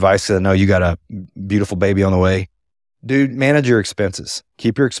you this advice because I know you got a beautiful baby on the way. Dude, manage your expenses.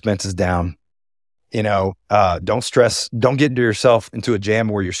 Keep your expenses down. Don't stress. Don't get yourself into a jam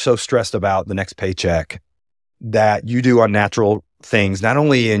where you're so stressed about the next paycheck that you do unnatural things, not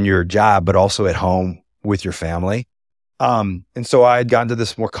only in your job, but also at home with your family. And so I had gotten to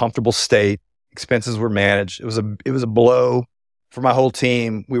this more comfortable state. Expenses were managed. It was a blow for my whole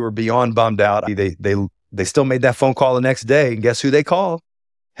team. We were beyond bummed out. They still made that phone call the next day. And guess who they called?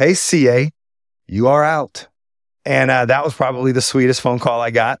 Hey, CA, you are out. And that was probably the sweetest phone call I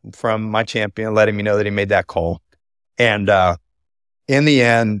got from my champion, letting me know that he made that call. And in the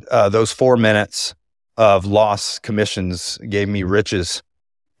end, those 4 minutes of lost commissions gave me riches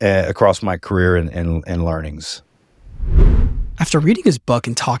across my career and learnings. After reading his book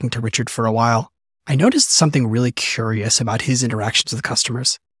and talking to Richard for a while, I noticed something really curious about his interactions with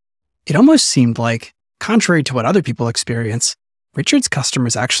customers. It almost seemed like, contrary to what other people experience, Richard's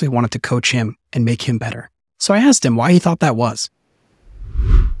customers actually wanted to coach him and make him better. So I asked him why he thought that was.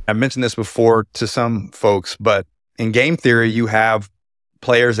 I've mentioned this before to some folks, but in game theory, you have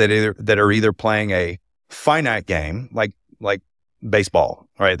players that are either playing a finite game, like baseball,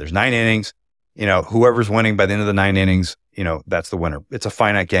 right? There's 9 innings, whoever's winning by the end of the 9 innings, that's the winner. It's a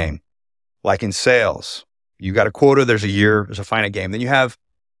finite game. Like in sales, you got a quota, there's a year, there's a finite game. Then you have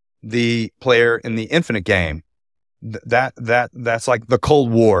the player in the infinite game. That's like the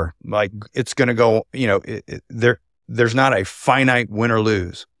Cold War. Like it's going to go, there's not a finite win or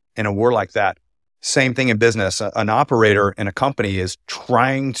lose in a war like that. Same thing in business. An operator in a company is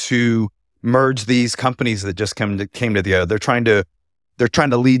trying to merge these companies that just came together. They're trying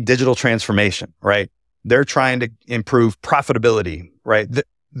to lead digital transformation, right? They're trying to improve profitability, right?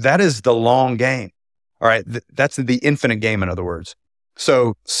 That is the long game, all right? That's the infinite game, in other words.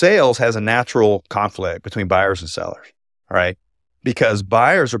 So sales has a natural conflict between buyers and sellers, all right? Because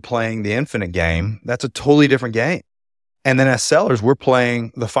buyers are playing the infinite game. That's a totally different game. And then as sellers, we're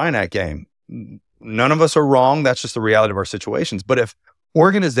playing the finite game. None of us are wrong. That's just the reality of our situations. But if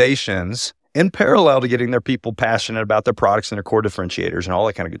organizations, in parallel to getting their people passionate about their products and their core differentiators and all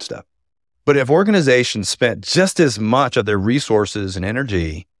that kind of good stuff, but if organizations spent just as much of their resources and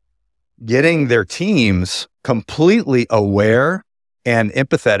energy getting their teams completely aware and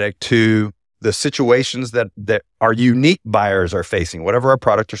empathetic to the situations that our unique buyers are facing, whatever our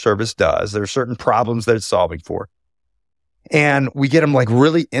product or service does, there are certain problems that it's solving for. And we get them like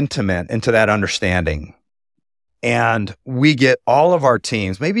really intimate into that understanding. And we get all of our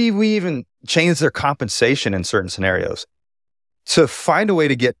teams, maybe we even change their compensation in certain scenarios to find a way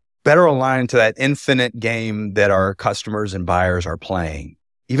to get better aligned to that infinite game that our customers and buyers are playing,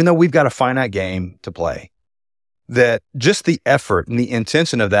 even though we've got a finite game to play. That just the effort and the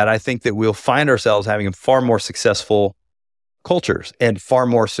intention of that, I think that we'll find ourselves having far more successful cultures and far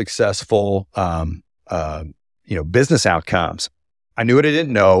more successful business outcomes. I knew what I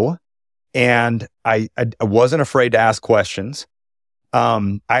didn't know, and I wasn't afraid to ask questions.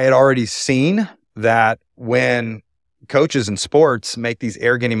 I had already seen that when coaches in sports make these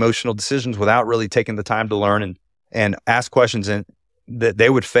arrogant, emotional decisions without really taking the time to learn and ask questions, and that they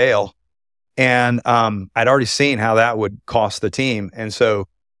would fail. And I'd already seen how that would cost the team. And so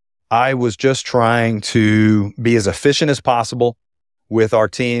I was just trying to be as efficient as possible with our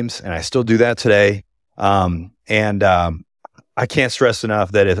teams, and I still do that today. I can't stress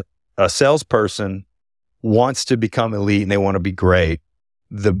enough that if a salesperson wants to become elite and they want to be great,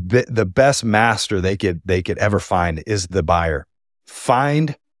 the best master they could ever find is the buyer.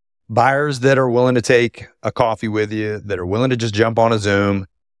 Find buyers that are willing to take a coffee with you, that are willing to just jump on a Zoom,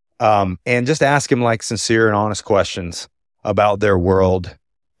 and just ask them like sincere and honest questions about their world,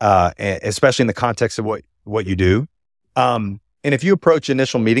 especially in the context of what you do. And if you approach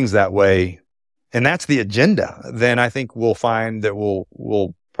initial meetings that way, and that's the agenda, then I think we'll find that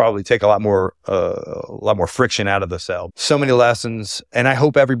we'll probably take a lot more friction out of the sale. So many lessons, and I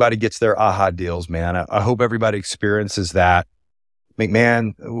hope everybody gets their aha deals, man. I hope everybody experiences that.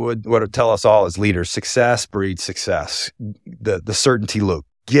 McMahon would tell us all as leaders: success breeds success. The certainty loop.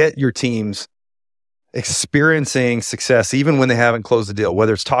 Get your teams experiencing success even when they haven't closed the deal.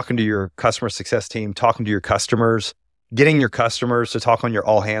 Whether it's talking to your customer success team, talking to your customers, getting your customers to talk on your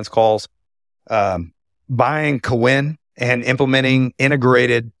all hands calls. Buying Cowen and implementing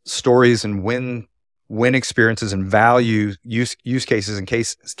integrated stories and win experiences and value use cases and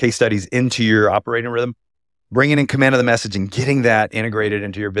case studies into your operating rhythm, bringing in command of the message and getting that integrated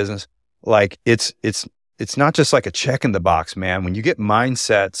into your business. Like it's not just like a check in the box, man. When you get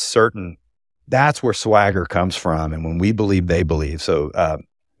mindset certain, that's where swagger comes from. And when we believe, they believe. So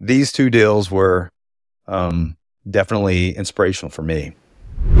these 2 deals were definitely inspirational for me.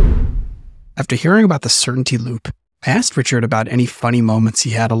 After hearing about the certainty loop, I asked Richard about any funny moments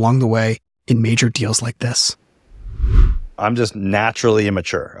he had along the way in major deals like this. I'm just naturally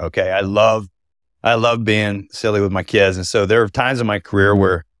immature. Okay. I love being silly with my kids. And so there are times in my career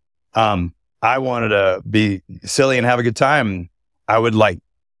where I wanted to be silly and have a good time. I would like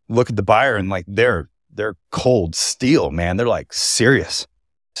look at the buyer and like they're cold steel, man. They're like serious.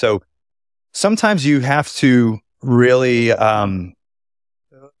 So sometimes you have to really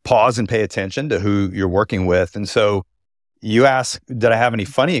pause and pay attention to who you're working with. And so you ask, did I have any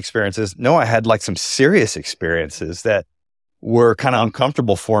funny experiences? No, I had like some serious experiences that were kind of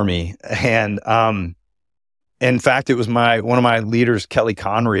uncomfortable for me. And in fact, it was one of my leaders, Kelly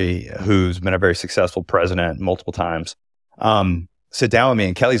Connery, who's been a very successful president multiple times, sit down with me.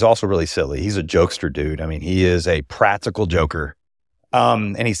 And Kelly's also really silly. He's a jokester dude. I mean, he is a practical joker.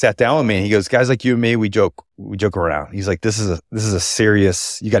 And he sat down with me and he goes, guys like you and me, we joke around. He's like, this is a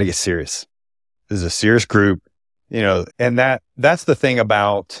serious, you got to get serious. is a serious group, and that's the thing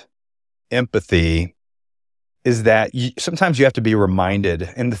about empathy is that sometimes you have to be reminded.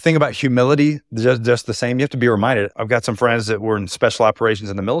 And the thing about humility, just the same, you have to be reminded. I've got some friends that were in special operations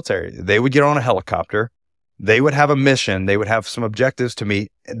in the military. They would get on a helicopter. They would have a mission. They would have some objectives to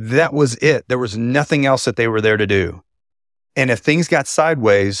meet. That was it. There was nothing else that they were there to do. And if things got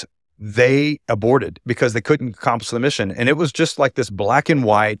sideways, they aborted because they couldn't accomplish the mission. And it was just like this black and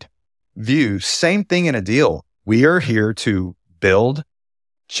white view. Same thing in a deal. We are here to build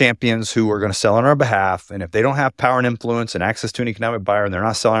champions who are going to sell on our behalf. And if they don't have power and influence and access to an economic buyer and they're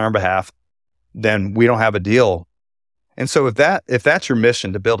not selling on our behalf, then we don't have a deal. And so if that's your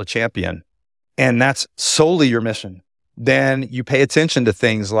mission, to build a champion, and that's solely your mission, then you pay attention to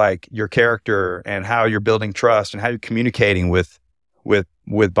things like your character and how you're building trust and how you're communicating with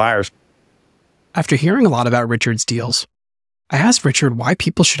buyers. After hearing a lot about Richard's deals, I asked Richard why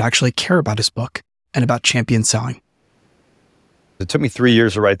people should actually care about his book and about champion selling. It took me 3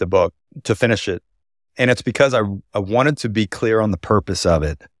 years to write the book, to finish it. And it's because I wanted to be clear on the purpose of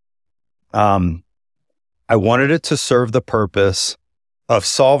it. I wanted it to serve the purpose of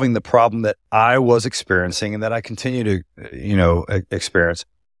solving the problem that I was experiencing and that I continue to, experience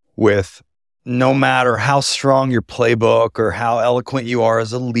with, no matter how strong your playbook or how eloquent you are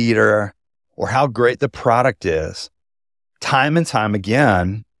as a leader or how great the product is. Time and time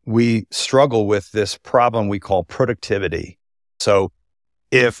again, we struggle with this problem we call productivity. So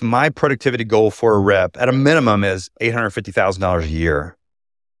if my productivity goal for a rep at a minimum is $850,000 a year,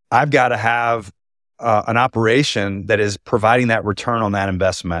 I've got to have an operation that is providing that return on that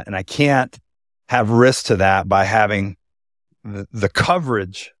investment. And I can't have risk to that by having the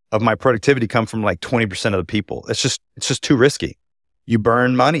coverage of my productivity come from like 20% of the people. It's just too risky. You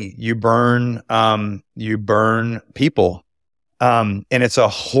burn money, you burn people. And it's a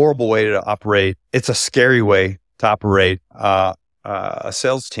horrible way to operate. It's a scary way to operate a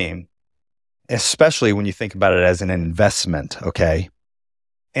sales team, especially when you think about it as an investment, okay?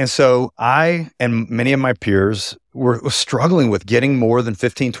 And so I and many of my peers were struggling with getting more than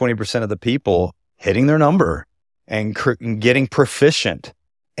 15, 20% of the people hitting their number and getting proficient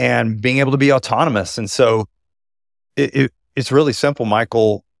and being able to be autonomous. And so it's really simple,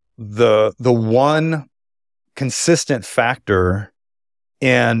 Michael. The one consistent factor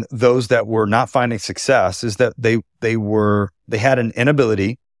in those that were not finding success is that they had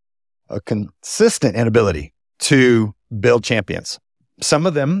a consistent inability to build champions. Some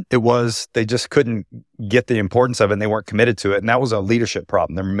of them, they just couldn't get the importance of it and they weren't committed to it. And that was a leadership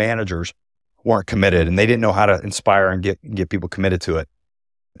problem. Their managers weren't committed and they didn't know how to inspire and get people committed to it.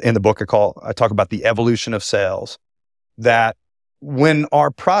 In the book, I talk about the evolution of sales, that when our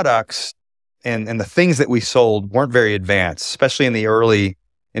products and the things that we sold weren't very advanced, especially in the early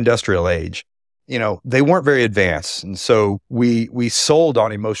industrial age, they weren't very advanced. And so we sold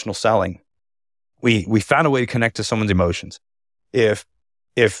on emotional selling. We found a way to connect to someone's emotions. If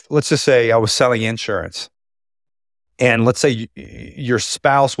let's just say I was selling insurance and let's say your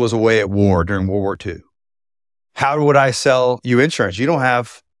spouse was away at war during World War II, how would I sell you insurance? You don't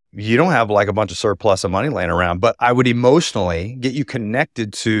have like a bunch of surplus of money laying around, but I would emotionally get you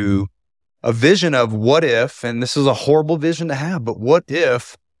connected to a vision of what if, and this is a horrible vision to have, but what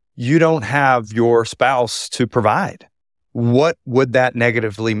if you don't have your spouse to provide? What would that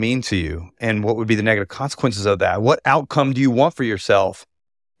negatively mean to you? And what would be the negative consequences of that? What outcome do you want for yourself?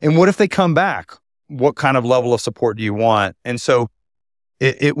 And what if they come back? What kind of level of support do you want? And so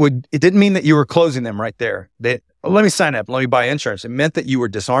it didn't mean that you were closing them right there. Let me sign up, let me buy insurance. It meant that you were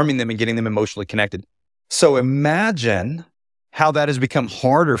disarming them and getting them emotionally connected. So imagine how that has become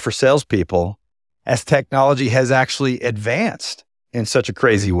harder for salespeople as technology has actually advanced in such a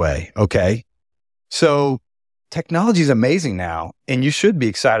crazy way, okay? So technology is amazing now, and you should be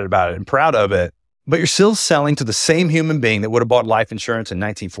excited about it and proud of it, but you're still selling to the same human being that would have bought life insurance in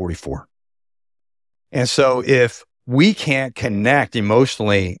 1944. And so if we can't connect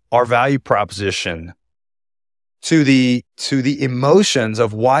emotionally our value proposition to the emotions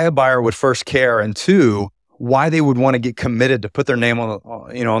of why a buyer would first care, and two, why they would want to get committed to put their name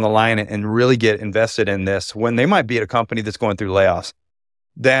on the line and really get invested in this when they might be at a company that's going through layoffs,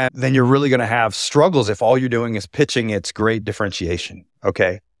 then you're really going to have struggles if all you're doing is pitching its great differentiation.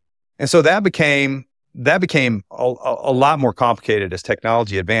 Okay. And so that became a lot more complicated as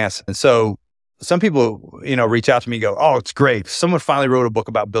technology advanced. And so some people, reach out to me and go, "Oh, it's great. Someone finally wrote a book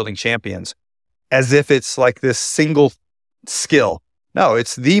about building champions," as if it's like this single skill. No,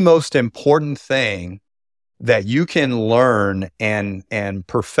 it's the most important thing that you can learn and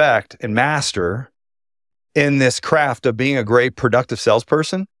perfect and master in this craft of being a great productive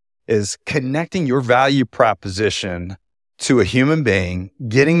salesperson. is connecting your value proposition to a human being,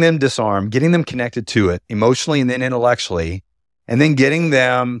 getting them disarmed, getting them connected to it emotionally and then intellectually, and then getting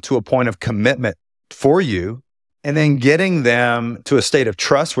them to a point of commitment for you, and then getting them to a state of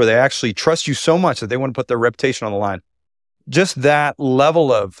trust where they actually trust you so much that they want to put their reputation on the line. Just that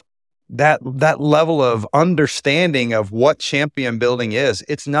level of understanding of what champion building is.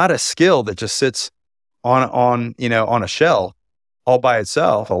 It's not a skill that just sits on a shelf all by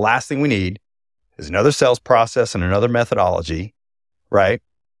itself. The last thing we need is another sales process and another methodology, right?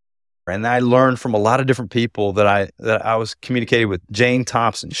 And I learned from a lot of different people that I was communicating with. Jane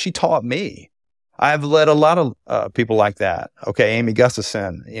Thompson, she taught me. I've led a lot of people like that. Okay, Amy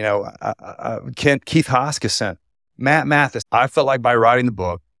Gustafson, Keith Hoskison, Matt Mathis. I felt like by writing the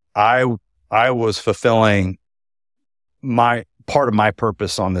book, I was fulfilling my part of my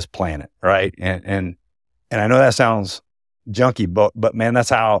purpose on this planet, right? And I know that sounds junky, but man,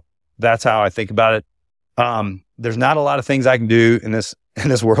 that's how I think about it. There's not a lot of things I can do in this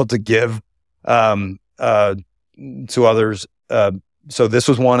world to give to others. So this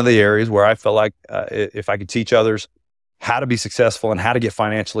was one of the areas where I felt like if I could teach others how to be successful and how to get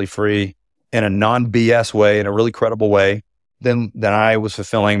financially free in a non-BS way, in a really credible way, then I was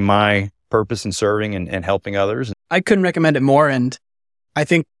fulfilling my purpose in serving and helping others. I couldn't recommend it more. And I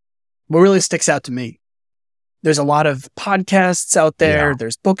think what really sticks out to me, there's a lot of podcasts out there. Yeah.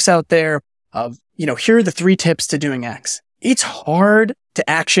 There's books out there of, here are the 3 tips to doing X. It's hard to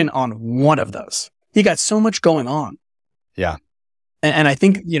action on one of those. You got so much going on. Yeah. And I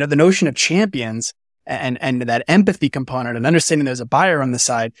think, the notion of champions and that empathy component and understanding there's a buyer on the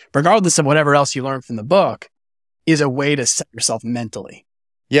side, regardless of whatever else you learn from the book, is a way to set yourself mentally.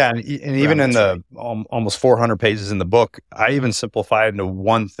 Yeah. And even in the almost 400 pages in the book, I even simplified it into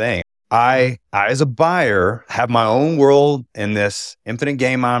one thing. I, as a buyer, have my own world in this infinite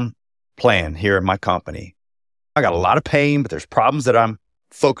game I'm playing here at my company. I got a lot of pain, but there's problems that I'm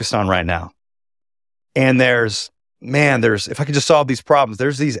focused on right now. And there's, if I could just solve these problems,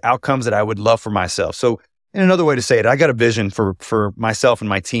 there's these outcomes that I would love for myself. So in another way to say it, I got a vision for myself and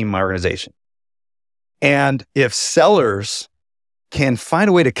my team, my organization. And if sellers can find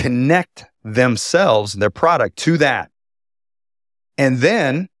a way to connect themselves and their product to that, and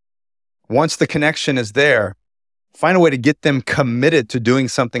then once the connection is there, find a way to get them committed to doing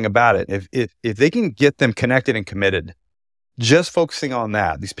something about it. If they can get them connected and committed, just focusing on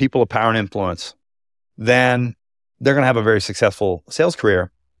that, these people of power and influence, then they're going to have a very successful sales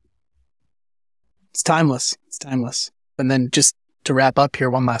career. It's timeless. And then just to wrap up here,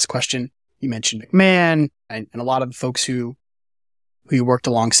 one last question. You mentioned McMahon and a lot of the folks who you worked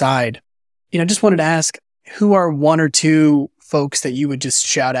alongside. Just wanted to ask, who are 1 or 2 folks that you would just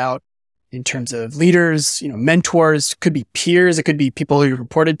shout out in terms of leaders, mentors? Could be peers, it could be people who you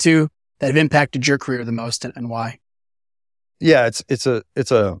reported to that have impacted your career the most, and why? Yeah, it's a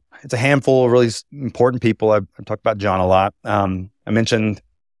handful of really important people. I've talked about John a lot. I mentioned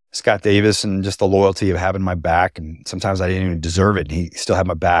Scott Davis and just the loyalty of having my back, and sometimes I didn't even deserve it. And he still had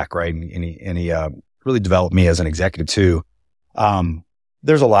my back, right? And he really developed me as an executive too.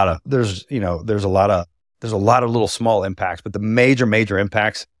 There's a lot of little small impacts, but the major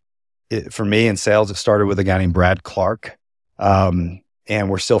impacts for me in sales, it started with a guy named Brad Clark. And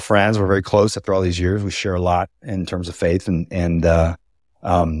we're still friends. We're very close after all these years. We share a lot in terms of faith and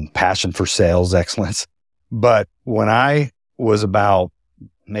passion for sales excellence. But when I was about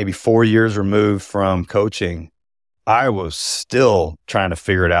maybe 4 years removed from coaching, I was still trying to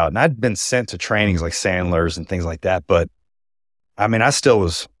figure it out. And I'd been sent to trainings like Sandler's and things like that. But I still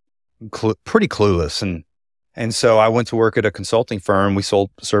was pretty clueless. And so I went to work at a consulting firm. We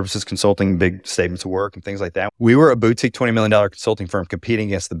sold services consulting, big statements of work and things like that. We were a boutique $20 million consulting firm competing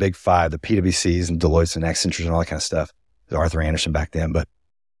against the big 5, the PwCs and Deloitte and Accentures and all that kind of stuff. It was Arthur Andersen back then. But,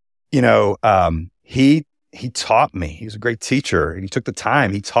 he taught me. He was a great teacher. And he took the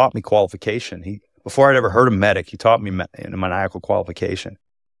time. He taught me qualification. Before I'd ever heard of MEDIC, he taught me maniacal qualification.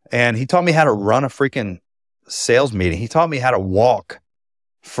 And he taught me how to run a freaking sales meeting. He taught me how to walk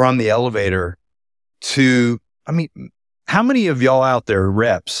from the elevator to, how many of y'all out there,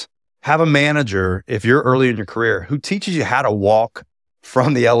 reps, have a manager, if you're early in your career, who teaches you how to walk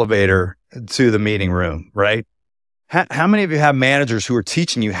from the elevator to the meeting room, right? How many of you have managers who are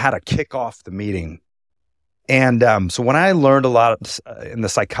teaching you how to kick off the meeting? And so when I learned a lot in the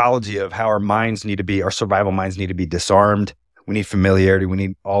psychology of how our survival minds need to be disarmed, we need familiarity, we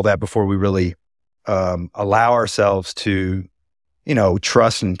need all that before we really allow ourselves to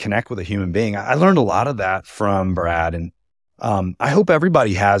trust and connect with a human being. I learned a lot of that from Brad. And I hope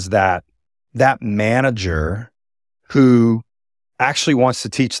everybody has that manager who actually wants to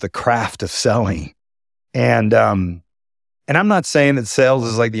teach the craft of selling. And I'm not saying that sales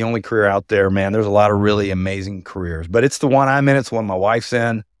is like the only career out there, man. There's a lot of really amazing careers, but it's the one I'm in. It's the one my wife's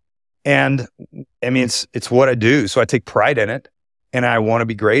in. And I mean, it's what I do. So I take pride in it and I want to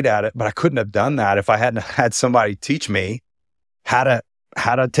be great at it, but I couldn't have done that if I hadn't had somebody teach me how to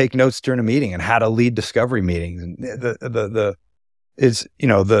take notes during a meeting and how to lead discovery meetings. And the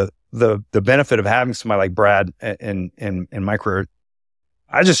benefit of having somebody like Brad in my career,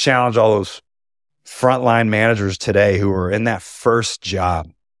 I just challenge all those frontline managers today who are in that first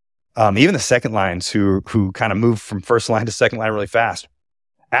job, even the second lines who kind of move from first line to second line really fast.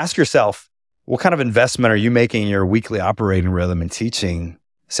 Ask yourself, what kind of investment are you making in your weekly operating rhythm and teaching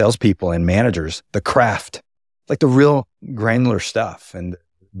salespeople and managers the craft, like the real granular stuff and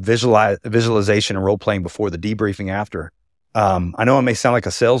visualization and role playing before the debriefing after. I know I may sound like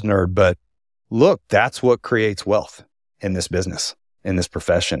a sales nerd, but look, that's what creates wealth in this business, in this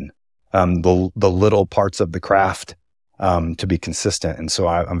profession. The little parts of the craft to be consistent. And so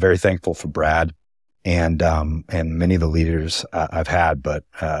I'm very thankful for Brad and many of the leaders I've had, but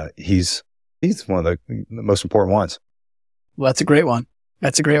he's one of the most important ones. Well, that's a great one.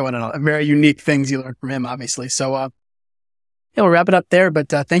 That's a great one. And very unique things you learned from him, obviously. So we'll wrap it up there. But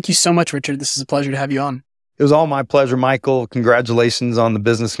thank you so much, Richard. This is a pleasure to have you on. It was all my pleasure, Michael. Congratulations on the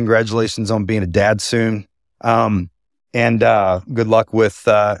business. Congratulations on being a dad soon. And good luck with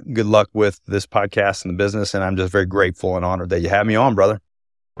this podcast and the business. And I'm just very grateful and honored that you had me on, brother.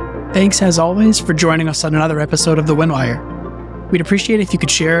 Thanks, as always, for joining us on another episode of The Windwire. We'd appreciate it if you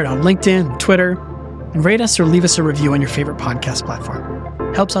could share it on LinkedIn and Twitter, and rate us or leave us a review on your favorite podcast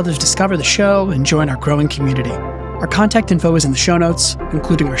platform. Helps others discover the show and join our growing community. Our contact info is in the show notes,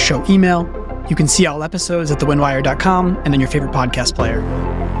 including our show email. You can see all episodes at thewindwire.com and in your favorite podcast player.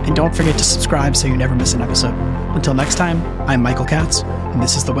 And don't forget to subscribe so you never miss an episode. Until next time, I'm Michael Katz, and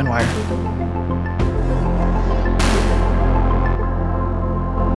this is The Windwire.